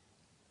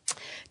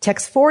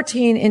 Text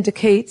 14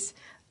 indicates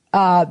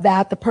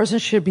that the person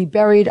should be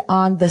buried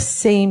on the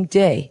same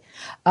day.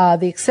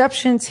 The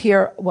exceptions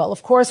here, well,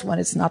 of course, when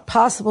it's not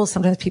possible,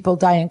 sometimes people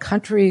die in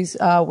countries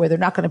where they're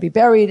not going to be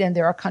buried, and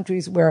there are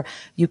countries where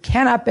you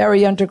cannot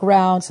bury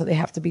underground, so they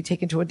have to be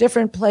taken to a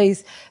different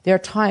place. There are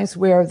times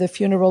where the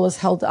funeral is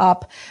held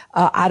up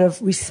out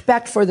of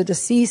respect for the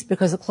deceased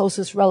because the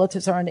closest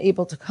relatives are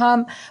unable to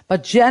come.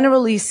 But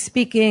generally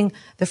speaking,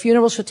 the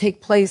funeral should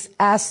take place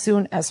as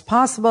soon as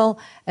possible.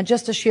 And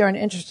just to share an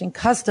interesting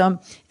custom,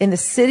 in the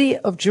city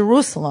of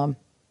Jerusalem,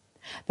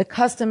 the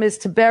custom is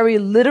to bury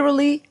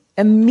literally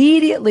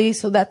immediately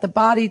so that the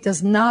body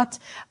does not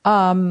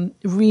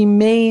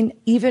remain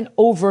even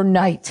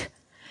overnight.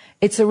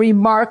 It's a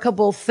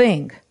remarkable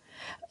thing.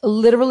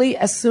 Literally,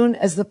 as soon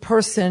as the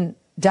person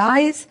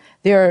dies,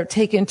 they're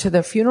taken to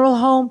the funeral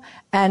home,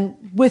 and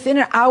within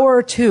an hour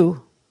or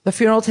two, the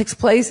funeral takes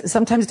place.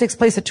 Sometimes it takes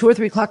place at 2 or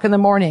 3 o'clock in the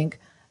morning.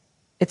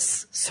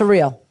 It's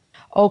surreal.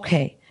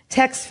 Okay,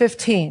 text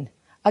 15.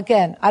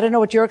 Again, I don't know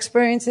what your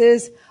experience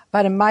is,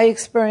 but in my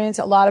experience,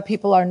 a lot of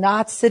people are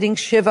not sitting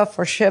Shiva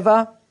for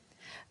Shiva.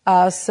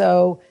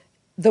 So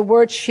the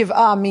word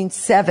Shiva means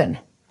 7.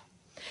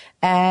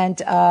 And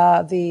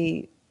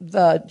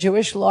the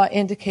Jewish law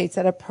indicates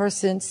that a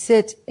person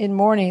sit in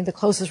mourning, the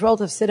closest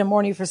relatives sit in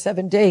mourning for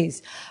 7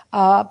 days.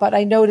 But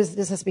I noticed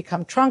this has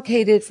become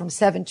truncated from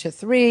 7 to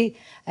 3,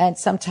 and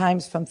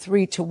sometimes from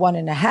 3 to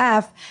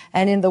 1.5.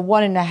 And in the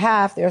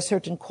 1.5, there are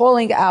certain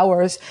calling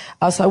hours.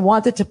 So I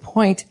wanted to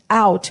point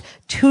out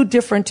 2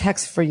 different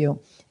texts for you.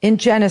 In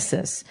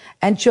Genesis,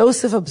 and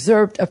Joseph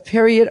observed a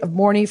period of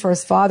mourning for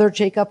his father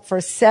Jacob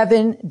for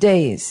 7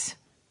 days.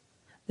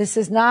 This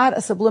is not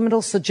a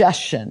subliminal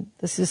suggestion.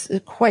 This is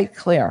quite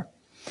clear.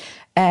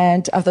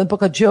 And of the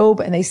book of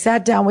Job, and they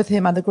sat down with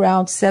him on the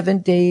ground 7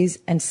 days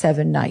and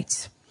 7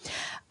 nights.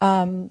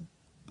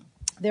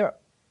 There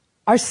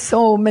are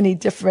so many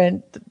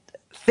different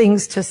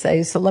things to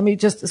say, so let me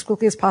just, as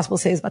quickly as possible,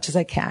 say as much as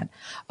I can.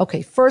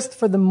 Okay, first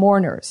for the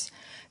mourners.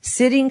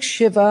 Sitting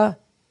Shiva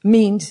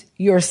means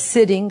you're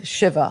sitting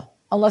Shiva,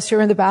 unless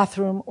you're in the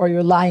bathroom or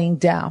you're lying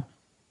down.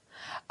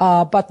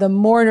 But the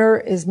mourner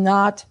is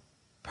not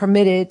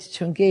permitted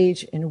to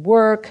engage in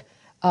work,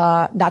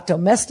 not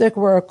domestic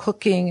work,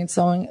 cooking and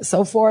so on and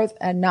so forth,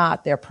 and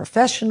not their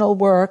professional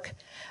work.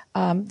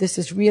 This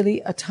is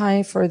really a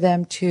time for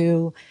them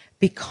to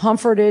be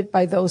comforted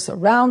by those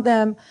around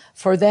them,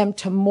 for them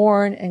to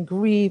mourn and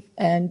grieve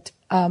and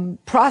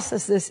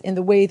process this in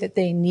the way that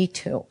they need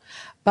to.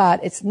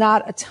 But it's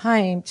not a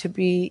time to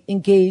be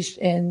engaged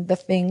in the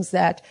things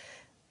that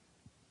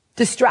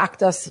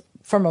distract us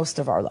for most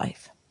of our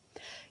life.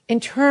 in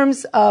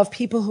terms of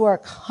people who are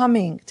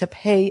coming to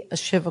pay a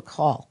Shiva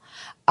call,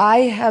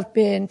 I have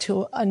been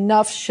to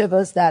enough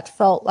Shivas that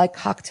felt like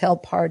cocktail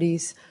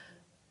parties.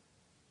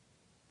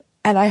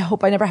 And I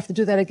hope I never have to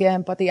do that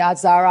again, but the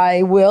odds are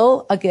I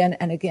will again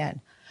and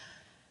again.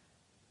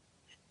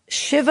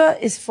 Shiva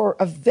is for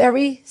a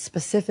very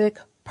specific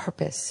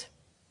purpose,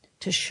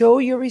 to show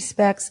your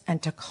respects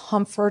and to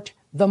comfort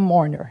the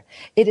mourner.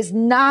 It is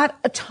not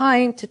a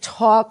time to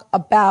talk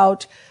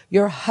about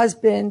your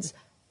husband's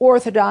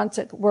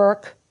orthodontic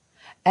work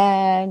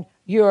and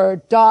your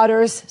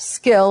daughter's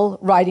skill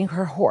riding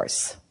her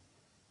horse.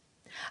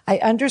 I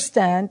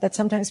understand that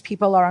sometimes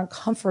people are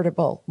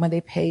uncomfortable when they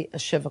pay a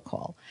Shiva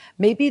call.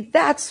 Maybe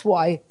that's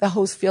why the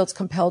host feels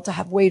compelled to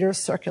have waiters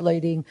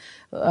circulating,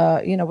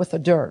 with hors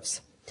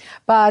d'oeuvres.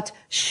 But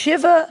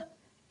Shiva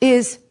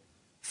is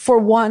for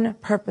one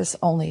purpose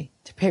only,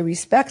 to pay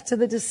respect to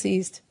the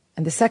deceased,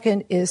 and the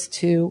second is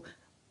to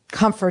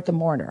comfort the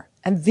mourner.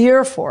 And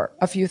therefore,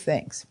 a few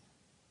things.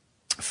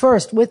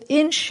 First,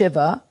 within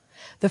Shiva,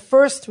 the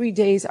first 3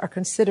 days are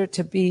considered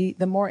to be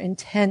the more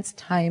intense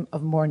time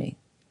of mourning.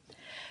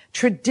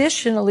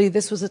 Traditionally,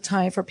 this was a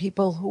time for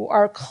people who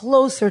are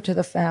closer to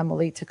the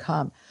family to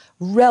come,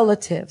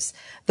 relatives.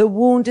 The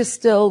wound is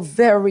still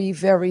very,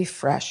 very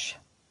fresh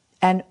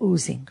and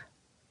oozing.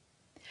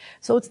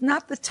 So it's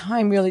not the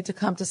time really to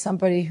come to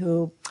somebody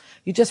who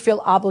you just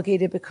feel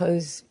obligated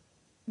because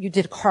you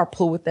did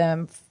carpool with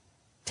them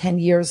 10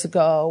 years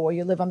ago or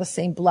you live on the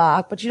same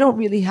block, but you don't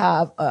really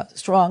have a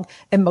strong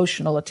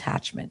emotional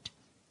attachment.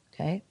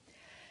 Okay?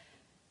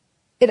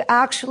 It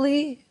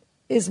actually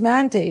is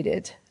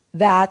mandated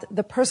that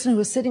the person who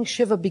is sitting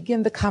Shiva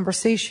begin the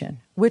conversation,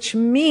 which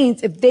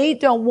means if they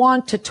don't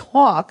want to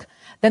talk,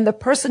 then the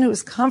person who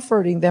is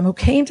comforting them, who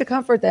came to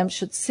comfort them,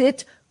 should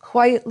sit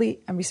quietly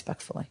and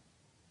respectfully.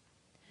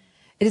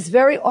 It is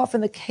very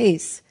often the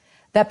case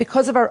that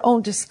because of our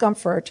own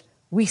discomfort,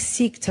 we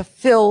seek to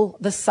fill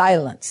the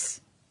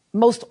silence,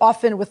 most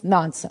often with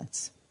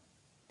nonsense.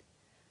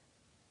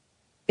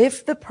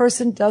 If the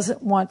person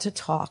doesn't want to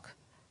talk,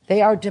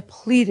 they are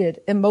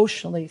depleted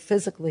emotionally,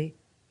 physically,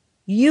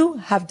 you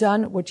have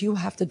done what you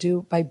have to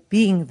do by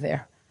being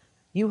there.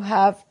 You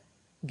have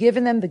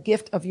given them the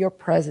gift of your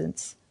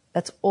presence.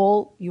 That's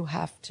all you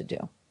have to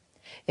do.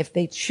 If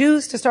they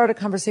choose to start a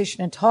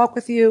conversation and talk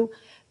with you,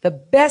 the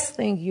best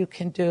thing you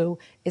can do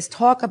is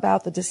talk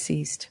about the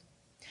deceased.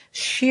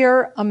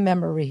 Share a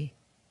memory.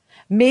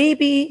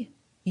 Maybe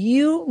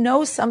you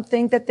know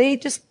something that they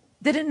just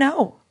didn't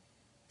know.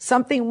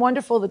 Something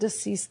wonderful the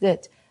deceased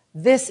did.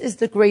 This is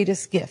the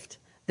greatest gift.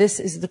 This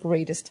is the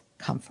greatest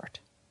comfort.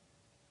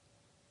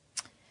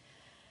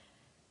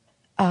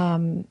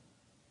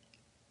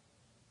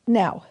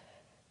 Now,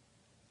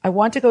 I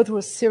want to go through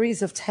a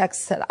series of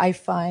texts that I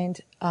find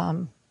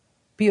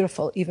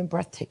beautiful, even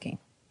breathtaking.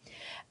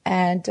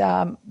 And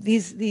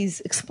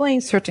these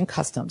explain certain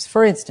customs.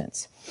 For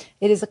instance,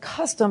 it is a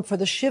custom for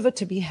the Shiva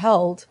to be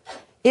held,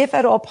 if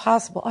at all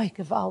possible. Oh,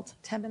 Gewalt,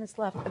 10 minutes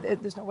left.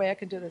 There's no way I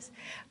can do this.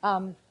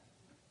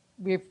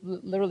 We've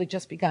literally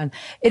just begun.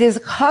 It is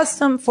a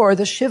custom for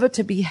the Shiva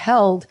to be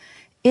held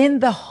in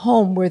the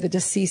home where the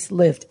deceased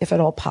lived, if at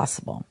all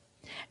possible.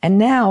 And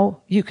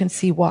now you can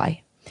see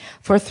why.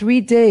 For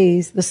 3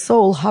 days, the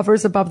soul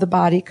hovers above the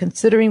body,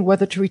 considering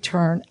whether to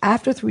return.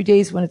 After 3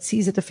 days, when it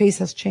sees that the face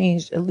has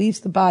changed, it leaves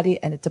the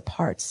body and it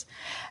departs.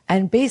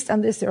 And based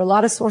on this, there are a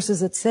lot of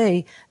sources that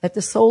say that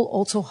the soul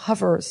also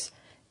hovers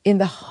in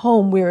the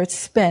home where it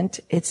spent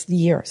its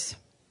years.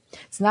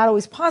 It's not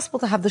always possible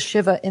to have the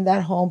Shiva in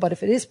that home, but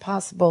if it is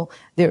possible,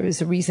 there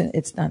is a reason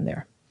it's done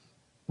there.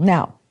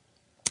 Now,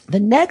 the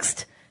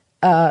next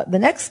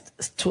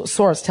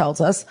source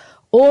tells us,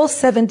 all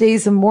 7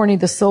 days of mourning,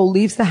 the soul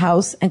leaves the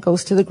house and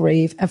goes to the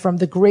grave, and from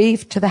the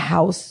grave to the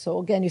house, so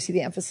again, you see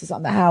the emphasis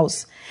on the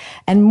house,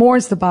 and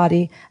mourns the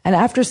body, and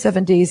after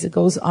 7 days, it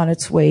goes on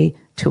its way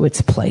to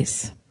its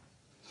place.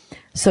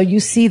 So you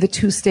see the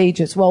 2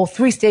 stages. Well,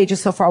 3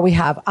 stages so far we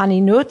have.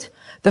 Aninut,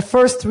 the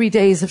first 3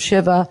 days of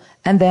Shiva,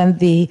 and then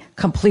the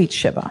complete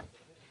Shiva.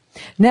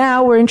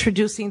 Now we're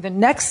introducing the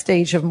next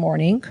stage of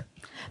mourning.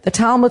 The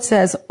Talmud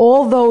says,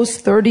 all those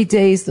 30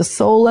 days, the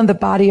soul and the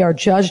body are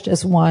judged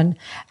as one,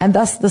 and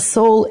thus the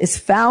soul is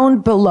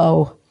found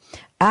below.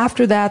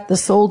 After that, the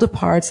soul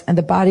departs and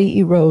the body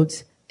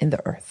erodes in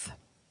the earth.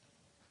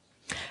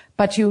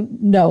 But you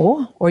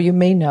know, or you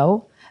may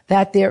know,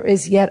 that there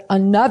is yet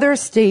another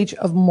stage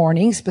of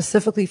mourning,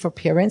 specifically for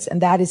parents,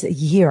 and that is a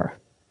year.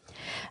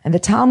 And the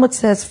Talmud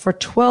says, for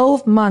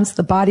 12 months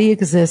the body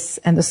exists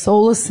and the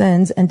soul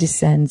ascends and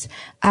descends.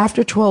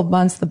 After 12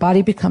 months, the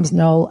body becomes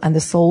null and the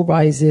soul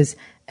rises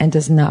and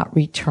does not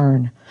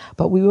return.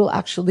 But we will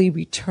actually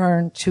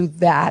return to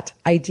that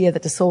idea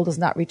that the soul does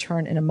not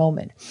return in a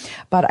moment.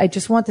 But I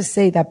just want to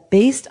say that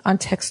based on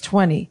text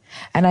 20,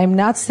 and I'm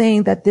not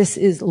saying that this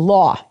is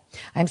law,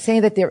 I'm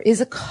saying that there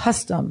is a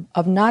custom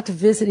of not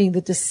visiting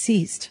the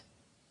deceased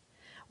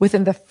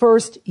within the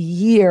first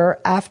year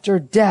after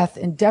death,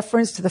 in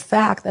deference to the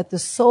fact that the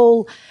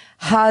soul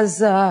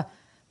has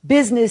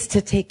business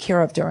to take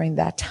care of during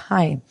that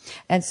time.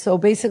 And so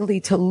basically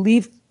to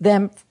leave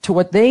them to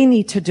what they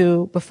need to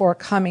do before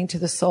coming to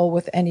the soul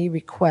with any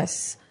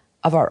requests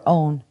of our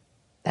own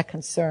that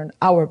concern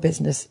our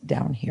business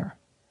down here.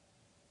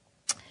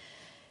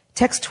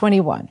 Text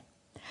 21.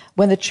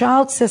 When the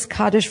child says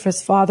Kaddish for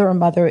his father or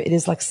mother, it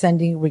is like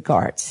sending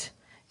regards.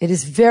 It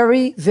is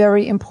very,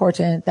 very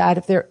important that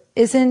if there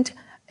isn't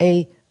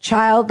a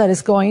child that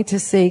is going to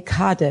say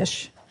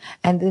Kaddish,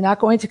 and they're not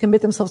going to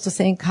commit themselves to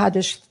saying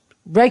Kaddish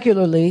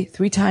regularly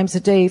 3 times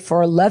a day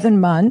for 11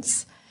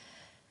 months,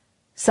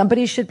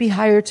 somebody should be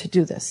hired to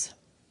do this.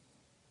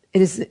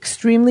 It is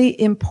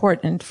extremely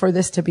important for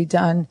this to be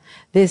done.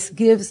 This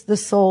gives the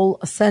soul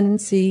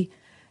ascendancy.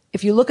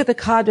 If you look at the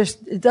Kaddish,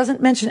 it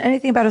doesn't mention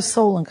anything about a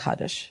soul in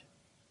Kaddish.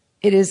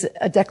 It is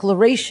a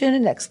declaration,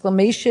 an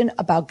exclamation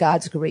about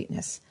God's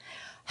greatness.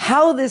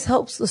 How this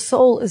helps the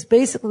soul is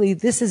basically,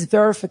 this is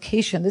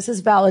verification, this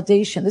is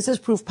validation, this is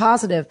proof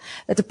positive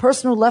that the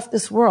person who left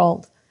this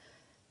world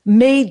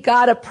made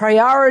God a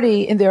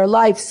priority in their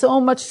life,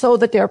 so much so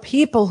that there are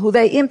people who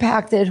they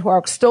impacted who are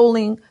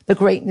extolling the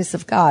greatness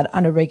of God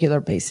on a regular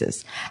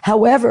basis.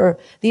 However,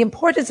 the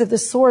importance of the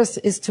source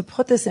is to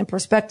put this in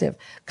perspective.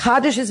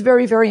 Kaddish is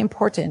very, very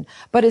important,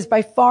 but is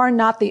by far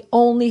not the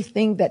only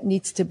thing that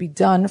needs to be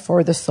done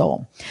for the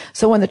soul.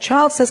 So when the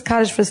child says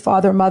Kaddish for his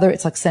father or mother,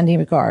 it's like sending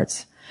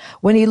regards.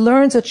 When he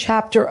learns a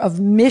chapter of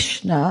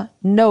Mishnah,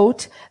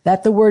 note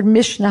that the word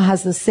Mishnah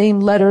has the same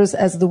letters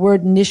as the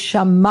word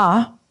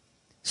Nishama,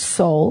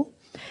 soul.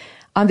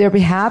 On their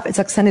behalf, it's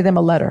like sending them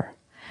a letter.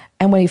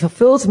 And when he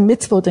fulfills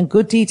mitzvot and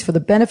good deeds for the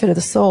benefit of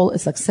the soul,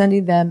 it's like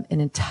sending them an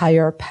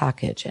entire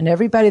package. And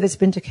everybody that's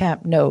been to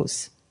camp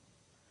knows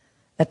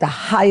that the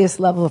highest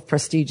level of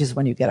prestige is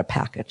when you get a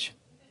package.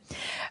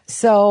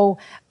 So,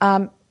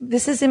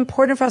 this is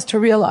important for us to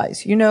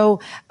realize. You know,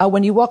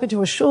 when you walk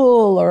into a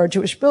shul or a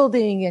Jewish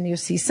building and you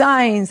see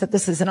signs that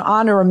this is an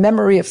honor or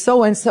memory of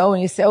so-and-so,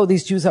 and you say, oh,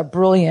 these Jews are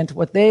brilliant,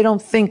 what they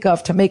don't think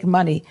of to make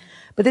money.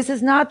 But this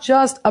is not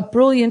just a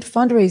brilliant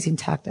fundraising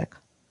tactic.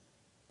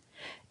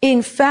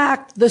 In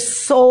fact, the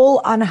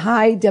soul on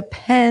high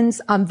depends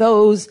on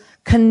those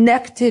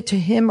connected to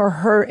him or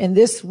her in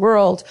this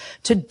world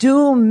to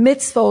do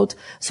mitzvot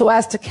so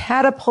as to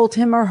catapult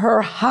him or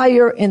her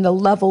higher in the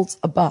levels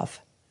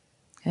above.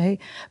 Okay?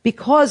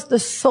 Because the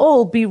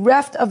soul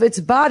bereft of its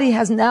body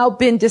has now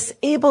been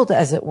disabled,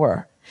 as it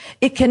were.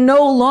 It can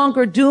no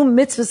longer do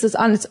mitzvahs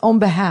on its own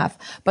behalf,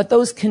 but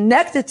those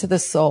connected to the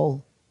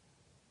soul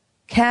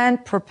can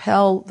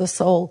propel the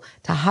soul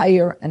to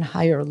higher and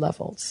higher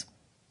levels.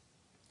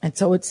 And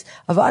so it's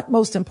of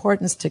utmost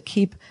importance to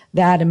keep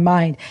that in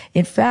mind.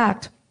 In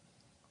fact,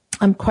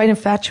 I'm quite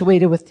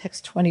infatuated with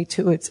text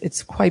 22.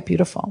 It's quite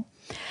beautiful.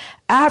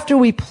 After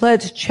we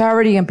pledge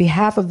charity on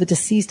behalf of the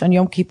deceased on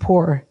Yom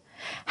Kippur,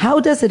 how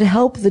does it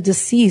help the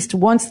deceased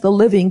once the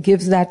living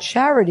gives that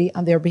charity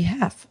on their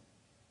behalf?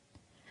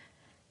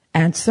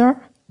 Answer: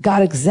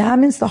 God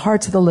examines the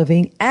hearts of the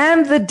living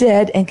and the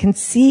dead and can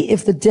see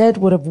if the dead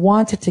would have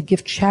wanted to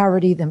give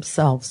charity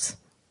themselves.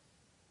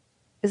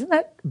 Isn't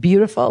that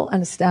beautiful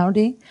and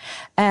astounding?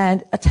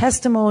 And a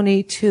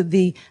testimony to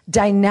the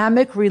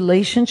dynamic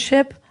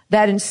relationship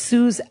that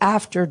ensues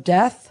after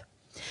death.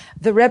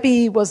 The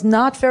Rebbe was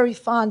not very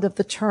fond of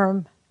the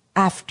term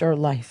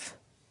afterlife.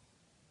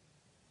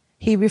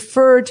 He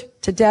referred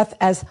to death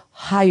as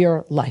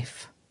higher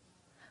life.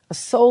 A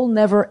soul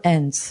never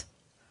ends.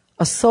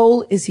 A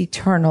soul is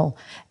eternal,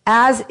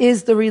 as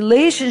is the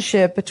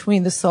relationship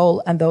between the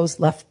soul and those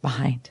left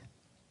behind.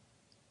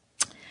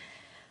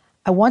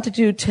 I want to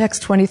do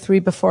text 23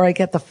 before I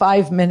get the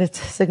 5-minute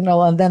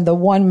signal and then the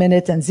 1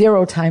 minute and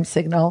 0 time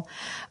signal,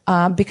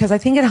 because I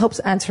think it helps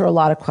answer a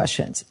lot of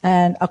questions.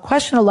 And a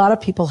question a lot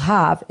of people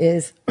have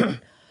is,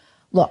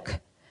 look,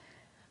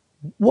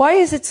 why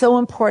is it so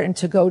important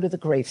to go to the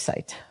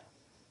gravesite?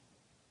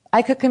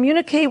 I could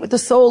communicate with the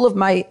soul of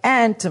my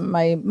aunt, or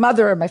my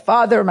mother, or my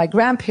father, or my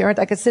grandparent.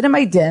 I could sit in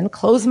my den,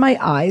 close my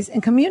eyes,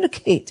 and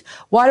communicate.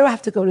 Why do I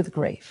have to go to the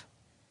grave?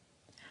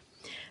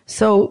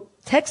 So,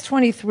 text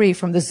 23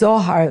 from the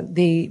Zohar,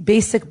 the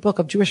basic book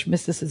of Jewish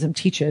mysticism,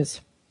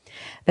 teaches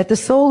that the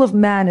soul of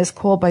man is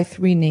called by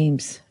 3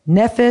 names: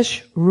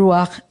 Nefesh,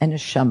 Ruach, and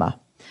Neshama.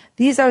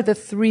 These are the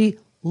 3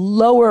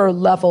 lower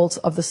levels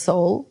of the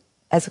soul,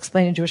 as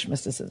explained in Jewish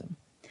mysticism.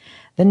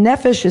 The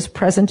Nefesh is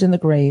present in the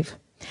grave,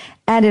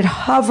 and it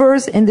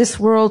hovers in this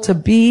world to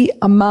be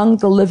among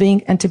the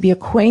living and to be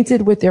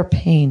acquainted with their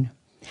pain.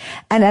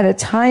 And at a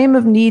time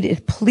of need,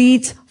 it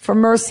pleads for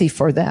mercy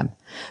for them.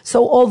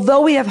 So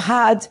although we have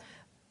had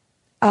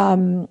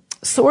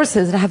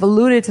sources that have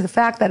alluded to the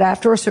fact that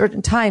after a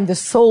certain time the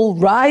soul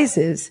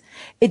rises,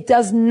 it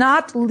does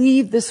not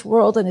leave this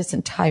world in its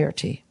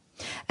entirety.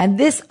 And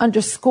this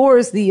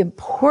underscores the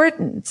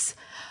importance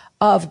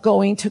of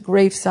going to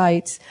grave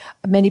sites.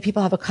 Many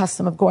people have a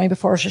custom of going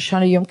before Rosh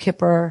Hashanah, Yom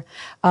Kippur.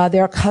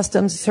 There are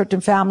customs, certain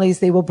families,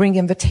 they will bring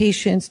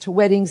invitations to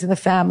weddings in the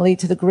family,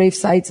 to the grave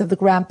sites of the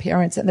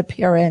grandparents and the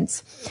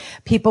parents.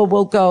 People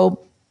will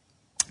go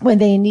when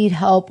they need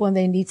help, when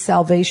they need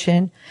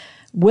salvation.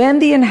 When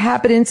the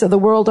inhabitants of the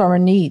world are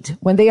in need,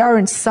 when they are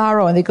in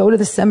sorrow and they go to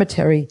the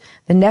cemetery,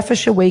 the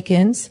nefesh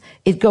awakens.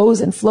 It goes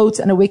and floats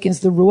and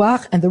awakens the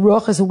ruach, and the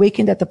ruach is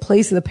awakened at the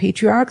place of the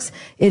patriarchs.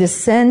 It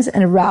ascends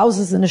and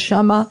arouses the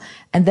neshama,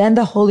 and then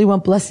the Holy One,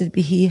 blessed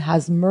be He,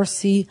 has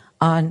mercy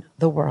on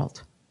the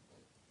world.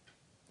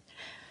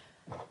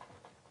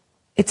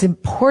 It's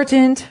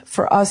important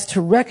for us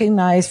to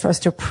recognize, for us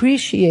to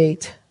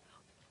appreciate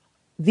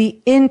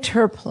the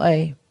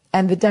interplay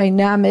and the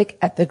dynamic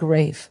at the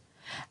grave.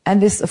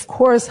 And this, of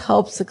course,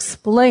 helps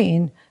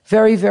explain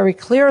very, very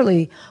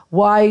clearly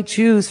why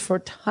Jews for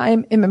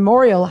time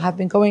immemorial have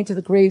been going to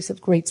the graves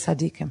of great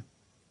tzaddikim.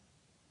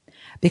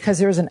 Because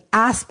there is an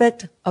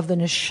aspect of the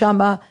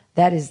neshama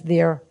that is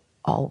there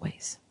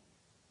always.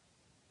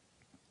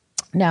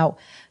 Now,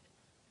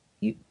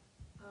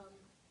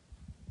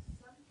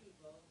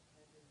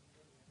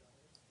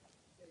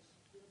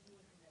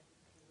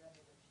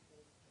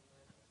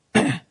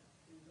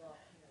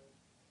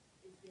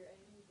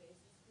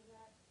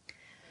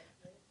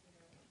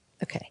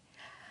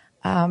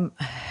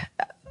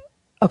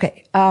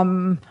 Okay.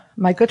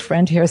 My good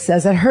friend here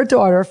says that her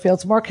daughter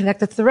feels more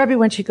connected to the Rebbe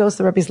when she goes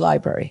to the Rebbe's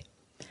library.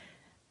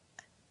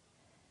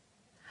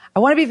 I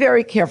want to be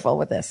very careful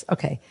with this.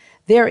 Okay.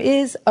 There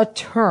is a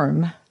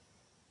term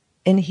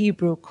in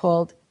Hebrew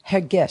called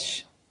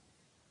hergesh,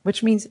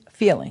 which means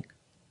feeling.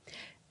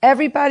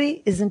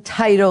 Everybody is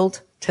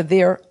entitled to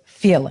their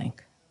feeling.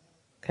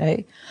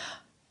 Okay.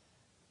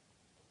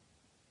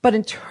 But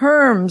in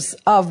terms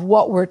of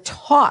what we're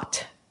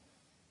taught,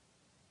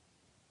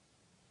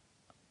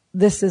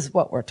 this is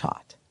what we're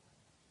taught.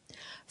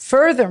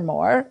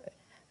 Furthermore,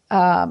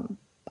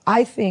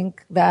 I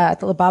think that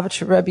the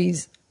Lubavitcher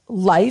Rebbe's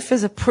life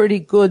is a pretty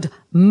good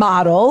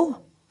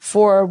model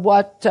for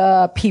what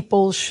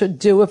people should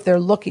do if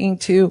they're looking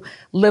to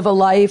live a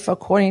life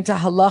according to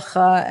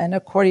halacha and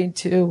according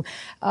to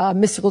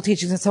mystical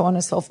teachings and so on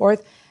and so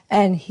forth.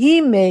 And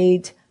he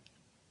made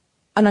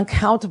an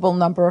uncountable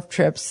number of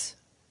trips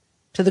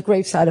to the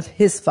graveside of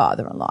his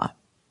father-in-law.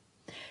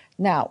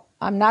 Now,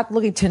 I'm not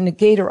looking to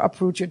negate or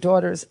uproot your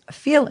daughter's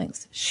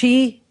feelings.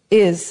 She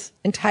is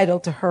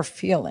entitled to her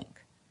feeling.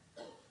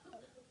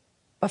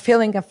 A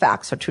feeling and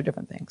facts are two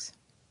different things.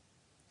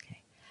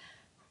 Okay.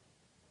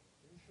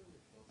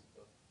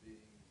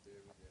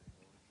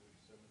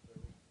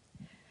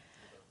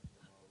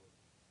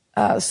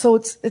 So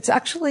it's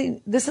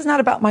actually, this is not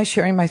about my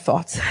sharing my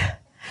thoughts.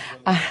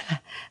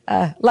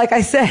 Like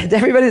I said,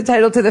 everybody's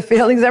entitled to their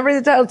feelings, everybody's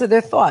entitled to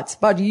their thoughts,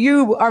 but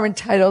you are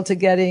entitled to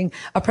getting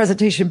a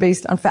presentation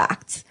based on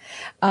facts.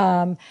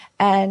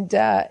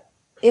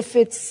 If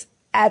it's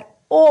at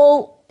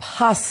all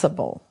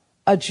possible,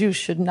 a Jew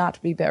should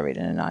not be buried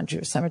in a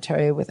non-Jewish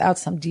cemetery without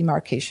some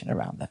demarcation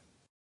around them.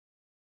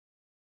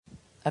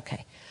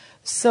 Okay.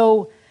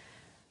 So,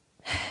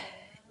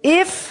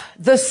 if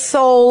the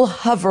soul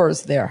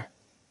hovers there,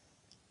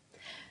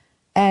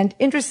 and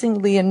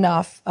interestingly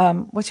enough,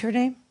 what's her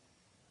name?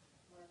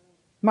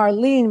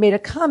 Marlene made a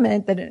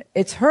comment that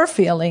it's her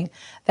feeling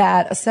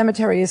that a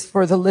cemetery is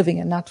for the living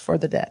and not for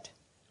the dead.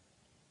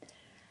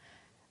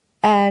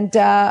 And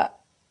I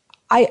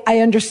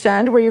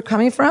understand where you're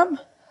coming from,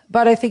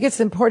 but I think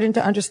it's important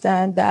to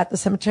understand that the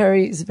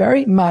cemetery is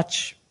very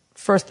much,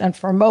 first and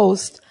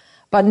foremost,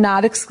 but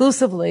not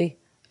exclusively,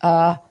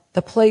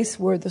 the place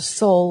where the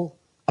soul,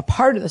 a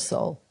part of the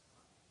soul,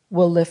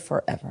 will live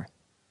forever.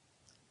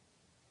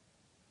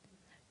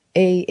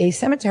 A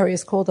cemetery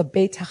is called a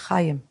Beit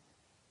HaChayim,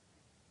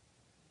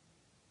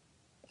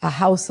 a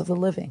house of the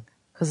living,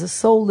 because the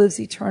soul lives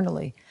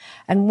eternally.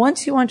 And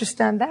once you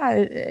understand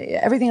that,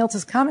 everything else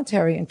is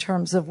commentary in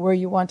terms of where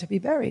you want to be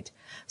buried.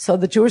 So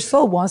the Jewish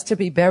soul wants to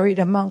be buried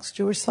amongst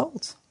Jewish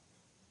souls.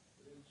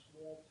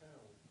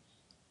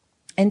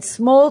 In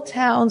small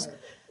towns,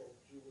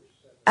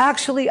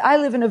 actually, I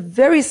live in a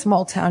very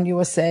small town,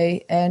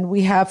 USA, and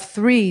we have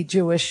 3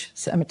 Jewish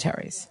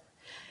cemeteries.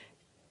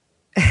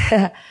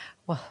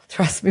 Well,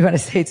 trust me when I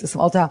say it's a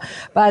small town.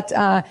 But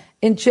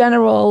in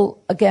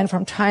general, again,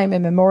 from time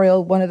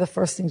immemorial, one of the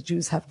first things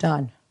Jews have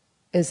done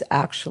is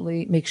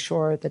actually make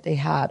sure that they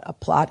had a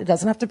plot. It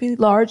doesn't have to be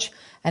large,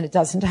 and it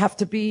doesn't have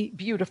to be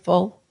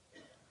beautiful,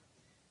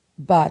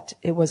 but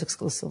it was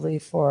exclusively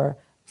for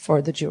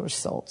the Jewish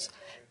souls.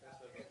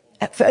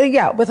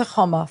 Yeah, with a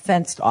choma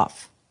fenced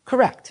off.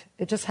 Correct.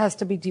 It just has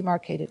to be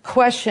demarcated.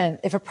 Question: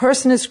 if a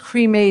person is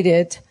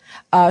cremated,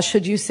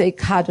 should you say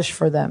Kaddish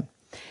for them?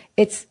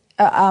 It's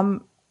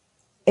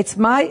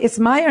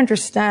my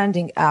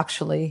understanding,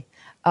 actually,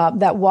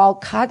 that while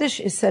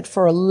Kaddish is said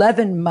for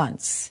 11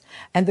 months,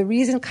 and the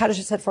reason Kaddish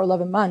is said for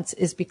 11 months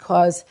is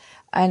because,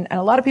 and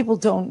a lot of people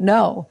don't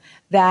know,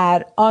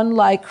 that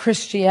unlike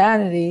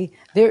Christianity,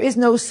 there is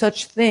no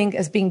such thing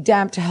as being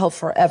damned to hell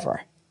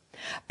forever.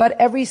 But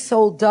every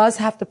soul does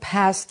have to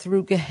pass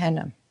through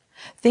Gehenna.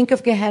 Think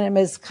of Gehenna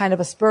as kind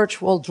of a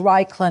spiritual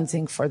dry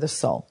cleansing for the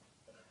soul.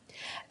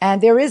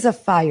 And there is a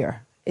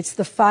fire. It's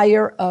the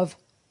fire of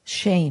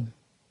shame.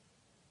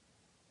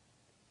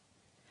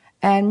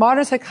 And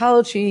modern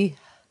psychology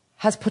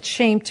has put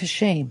shame to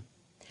shame.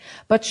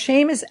 But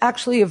shame is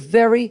actually a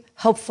very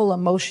helpful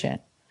emotion.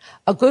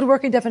 A good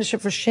working definition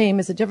for shame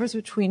is the difference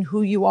between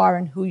who you are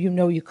and who you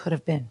know you could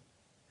have been.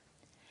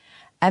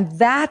 And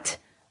that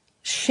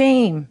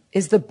shame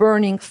is the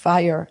burning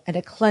fire, and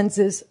it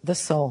cleanses the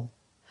soul.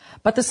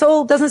 But the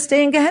soul doesn't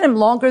stay in Gehenna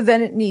longer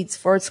than it needs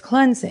for its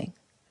cleansing.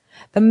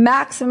 The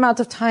maximum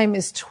amount of time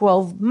is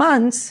 12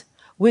 months,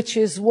 which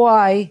is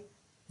why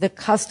the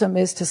custom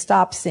is to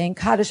stop saying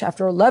Kaddish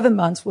after 11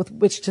 months, with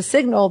which to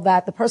signal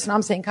that the person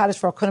I'm saying Kaddish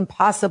for couldn't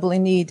possibly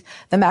need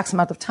the maximum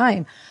amount of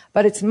time.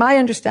 But it's my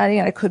understanding,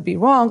 and I could be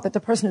wrong, that the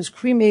person who's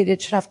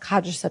cremated should have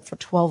Kaddish said for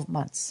 12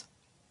 months.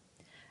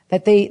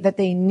 That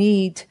they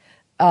need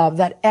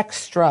that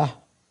extra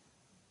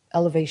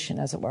elevation,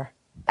 as it were.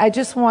 I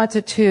just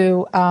wanted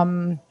to,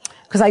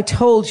 because I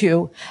told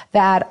you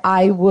that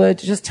I would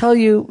just tell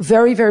you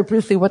very, very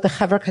briefly what the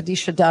Chevra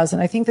Kadisha does,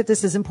 and I think that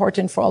this is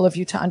important for all of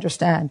you to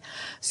understand.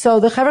 So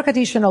the Chevra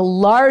Kadisha in a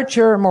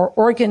larger, more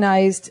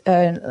organized,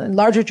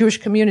 larger Jewish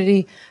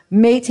community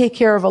may take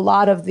care of a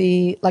lot of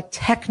the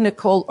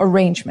technical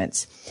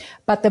arrangements.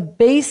 But the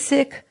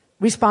basic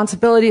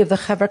responsibility of the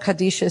Chevra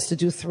Kadisha is to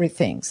do three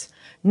things.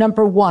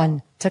 Number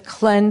one, to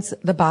cleanse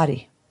the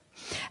body.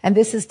 And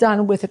this is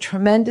done with a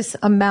tremendous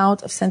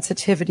amount of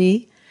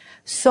sensitivity,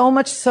 so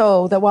much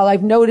so that while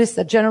I've noticed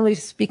that generally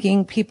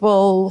speaking,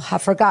 people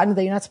have forgotten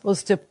that you're not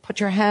supposed to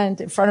put your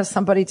hand in front of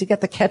somebody to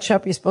get the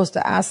ketchup, you're supposed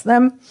to ask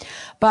them.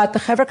 But the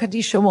Chevra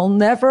Kadisha will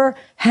never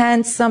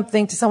hand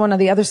something to someone on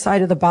the other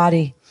side of the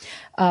body,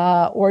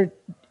 or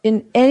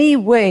in any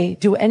way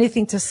do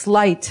anything to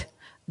slight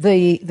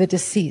the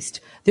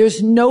deceased.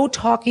 There's no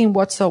talking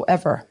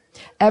whatsoever.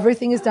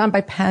 Everything is done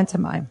by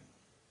pantomime.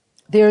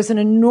 There's an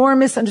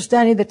enormous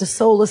understanding that the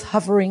soul is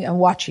hovering and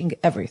watching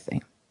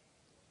everything.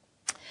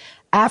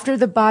 After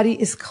the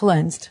body is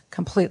cleansed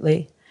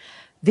completely,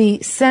 the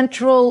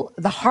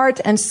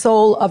heart and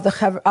soul of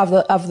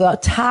the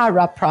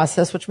Tahara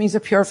process, which means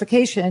the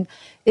purification,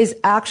 is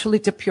actually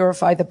to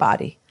purify the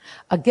body.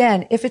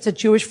 Again, if it's a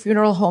Jewish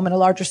funeral home in a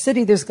larger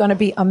city, there's going to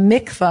be a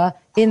mikveh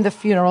in the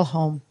funeral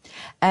home.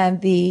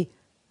 And the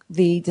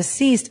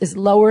deceased is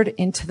lowered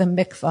into the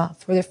mikveh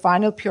for their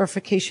final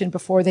purification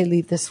before they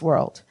leave this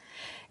world.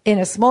 In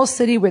a small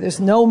city where there's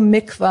no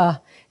mikveh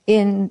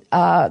in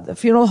the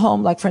funeral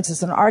home, like for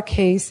instance in our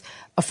case,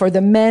 for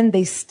the men,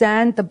 they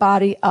stand the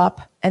body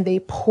up and they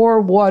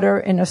pour water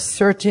in a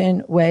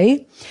certain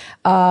way.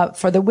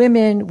 For the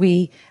women,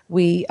 we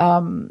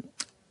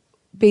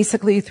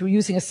basically through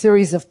using a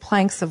series of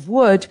planks of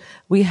wood,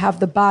 we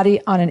have the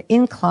body on an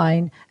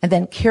incline and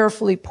then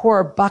carefully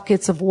pour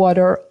buckets of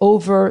water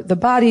over the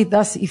body,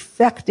 thus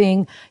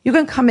effecting, you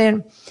can come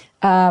in,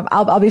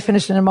 I'll be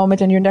finished in a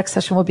moment and your next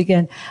session will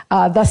begin,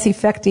 thus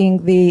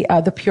effecting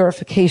the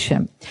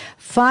purification.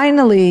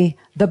 Finally,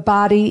 the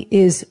body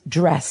is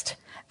dressed.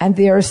 And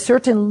there is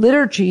certain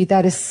liturgy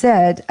that is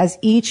said as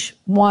each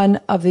one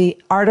of the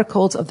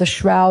articles of the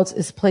shrouds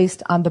is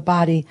placed on the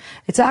body.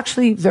 It's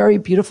actually very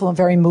beautiful and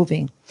very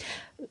moving.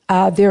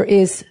 There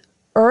is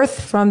earth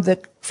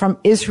from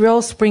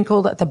Israel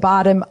sprinkled at the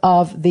bottom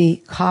of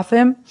the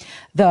coffin.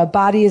 The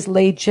body is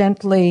laid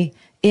gently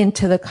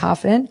into the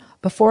coffin.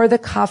 Before the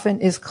coffin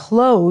is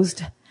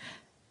closed,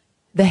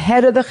 the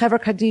head of the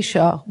Chevra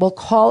Kadisha will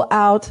call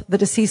out the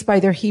deceased by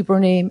their Hebrew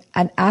name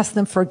and ask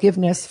them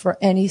forgiveness for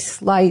any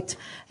slight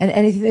and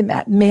anything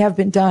that may have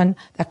been done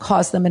that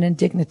caused them an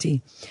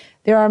indignity.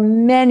 There are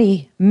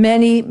many,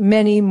 many,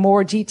 many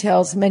more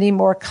details, many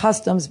more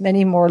customs,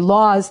 many more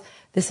laws.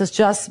 This has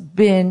just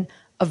been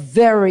a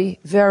very,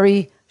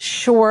 very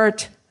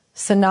short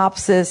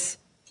synopsis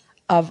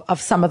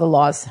of some of the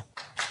laws.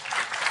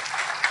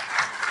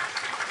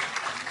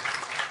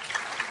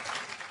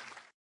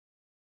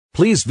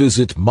 Please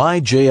visit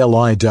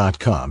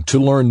myjli.com to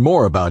learn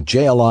more about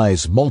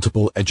JLI's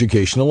multiple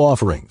educational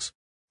offerings,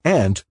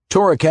 and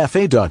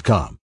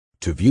TorahCafe.com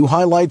to view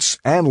highlights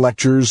and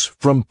lectures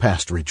from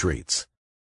past retreats.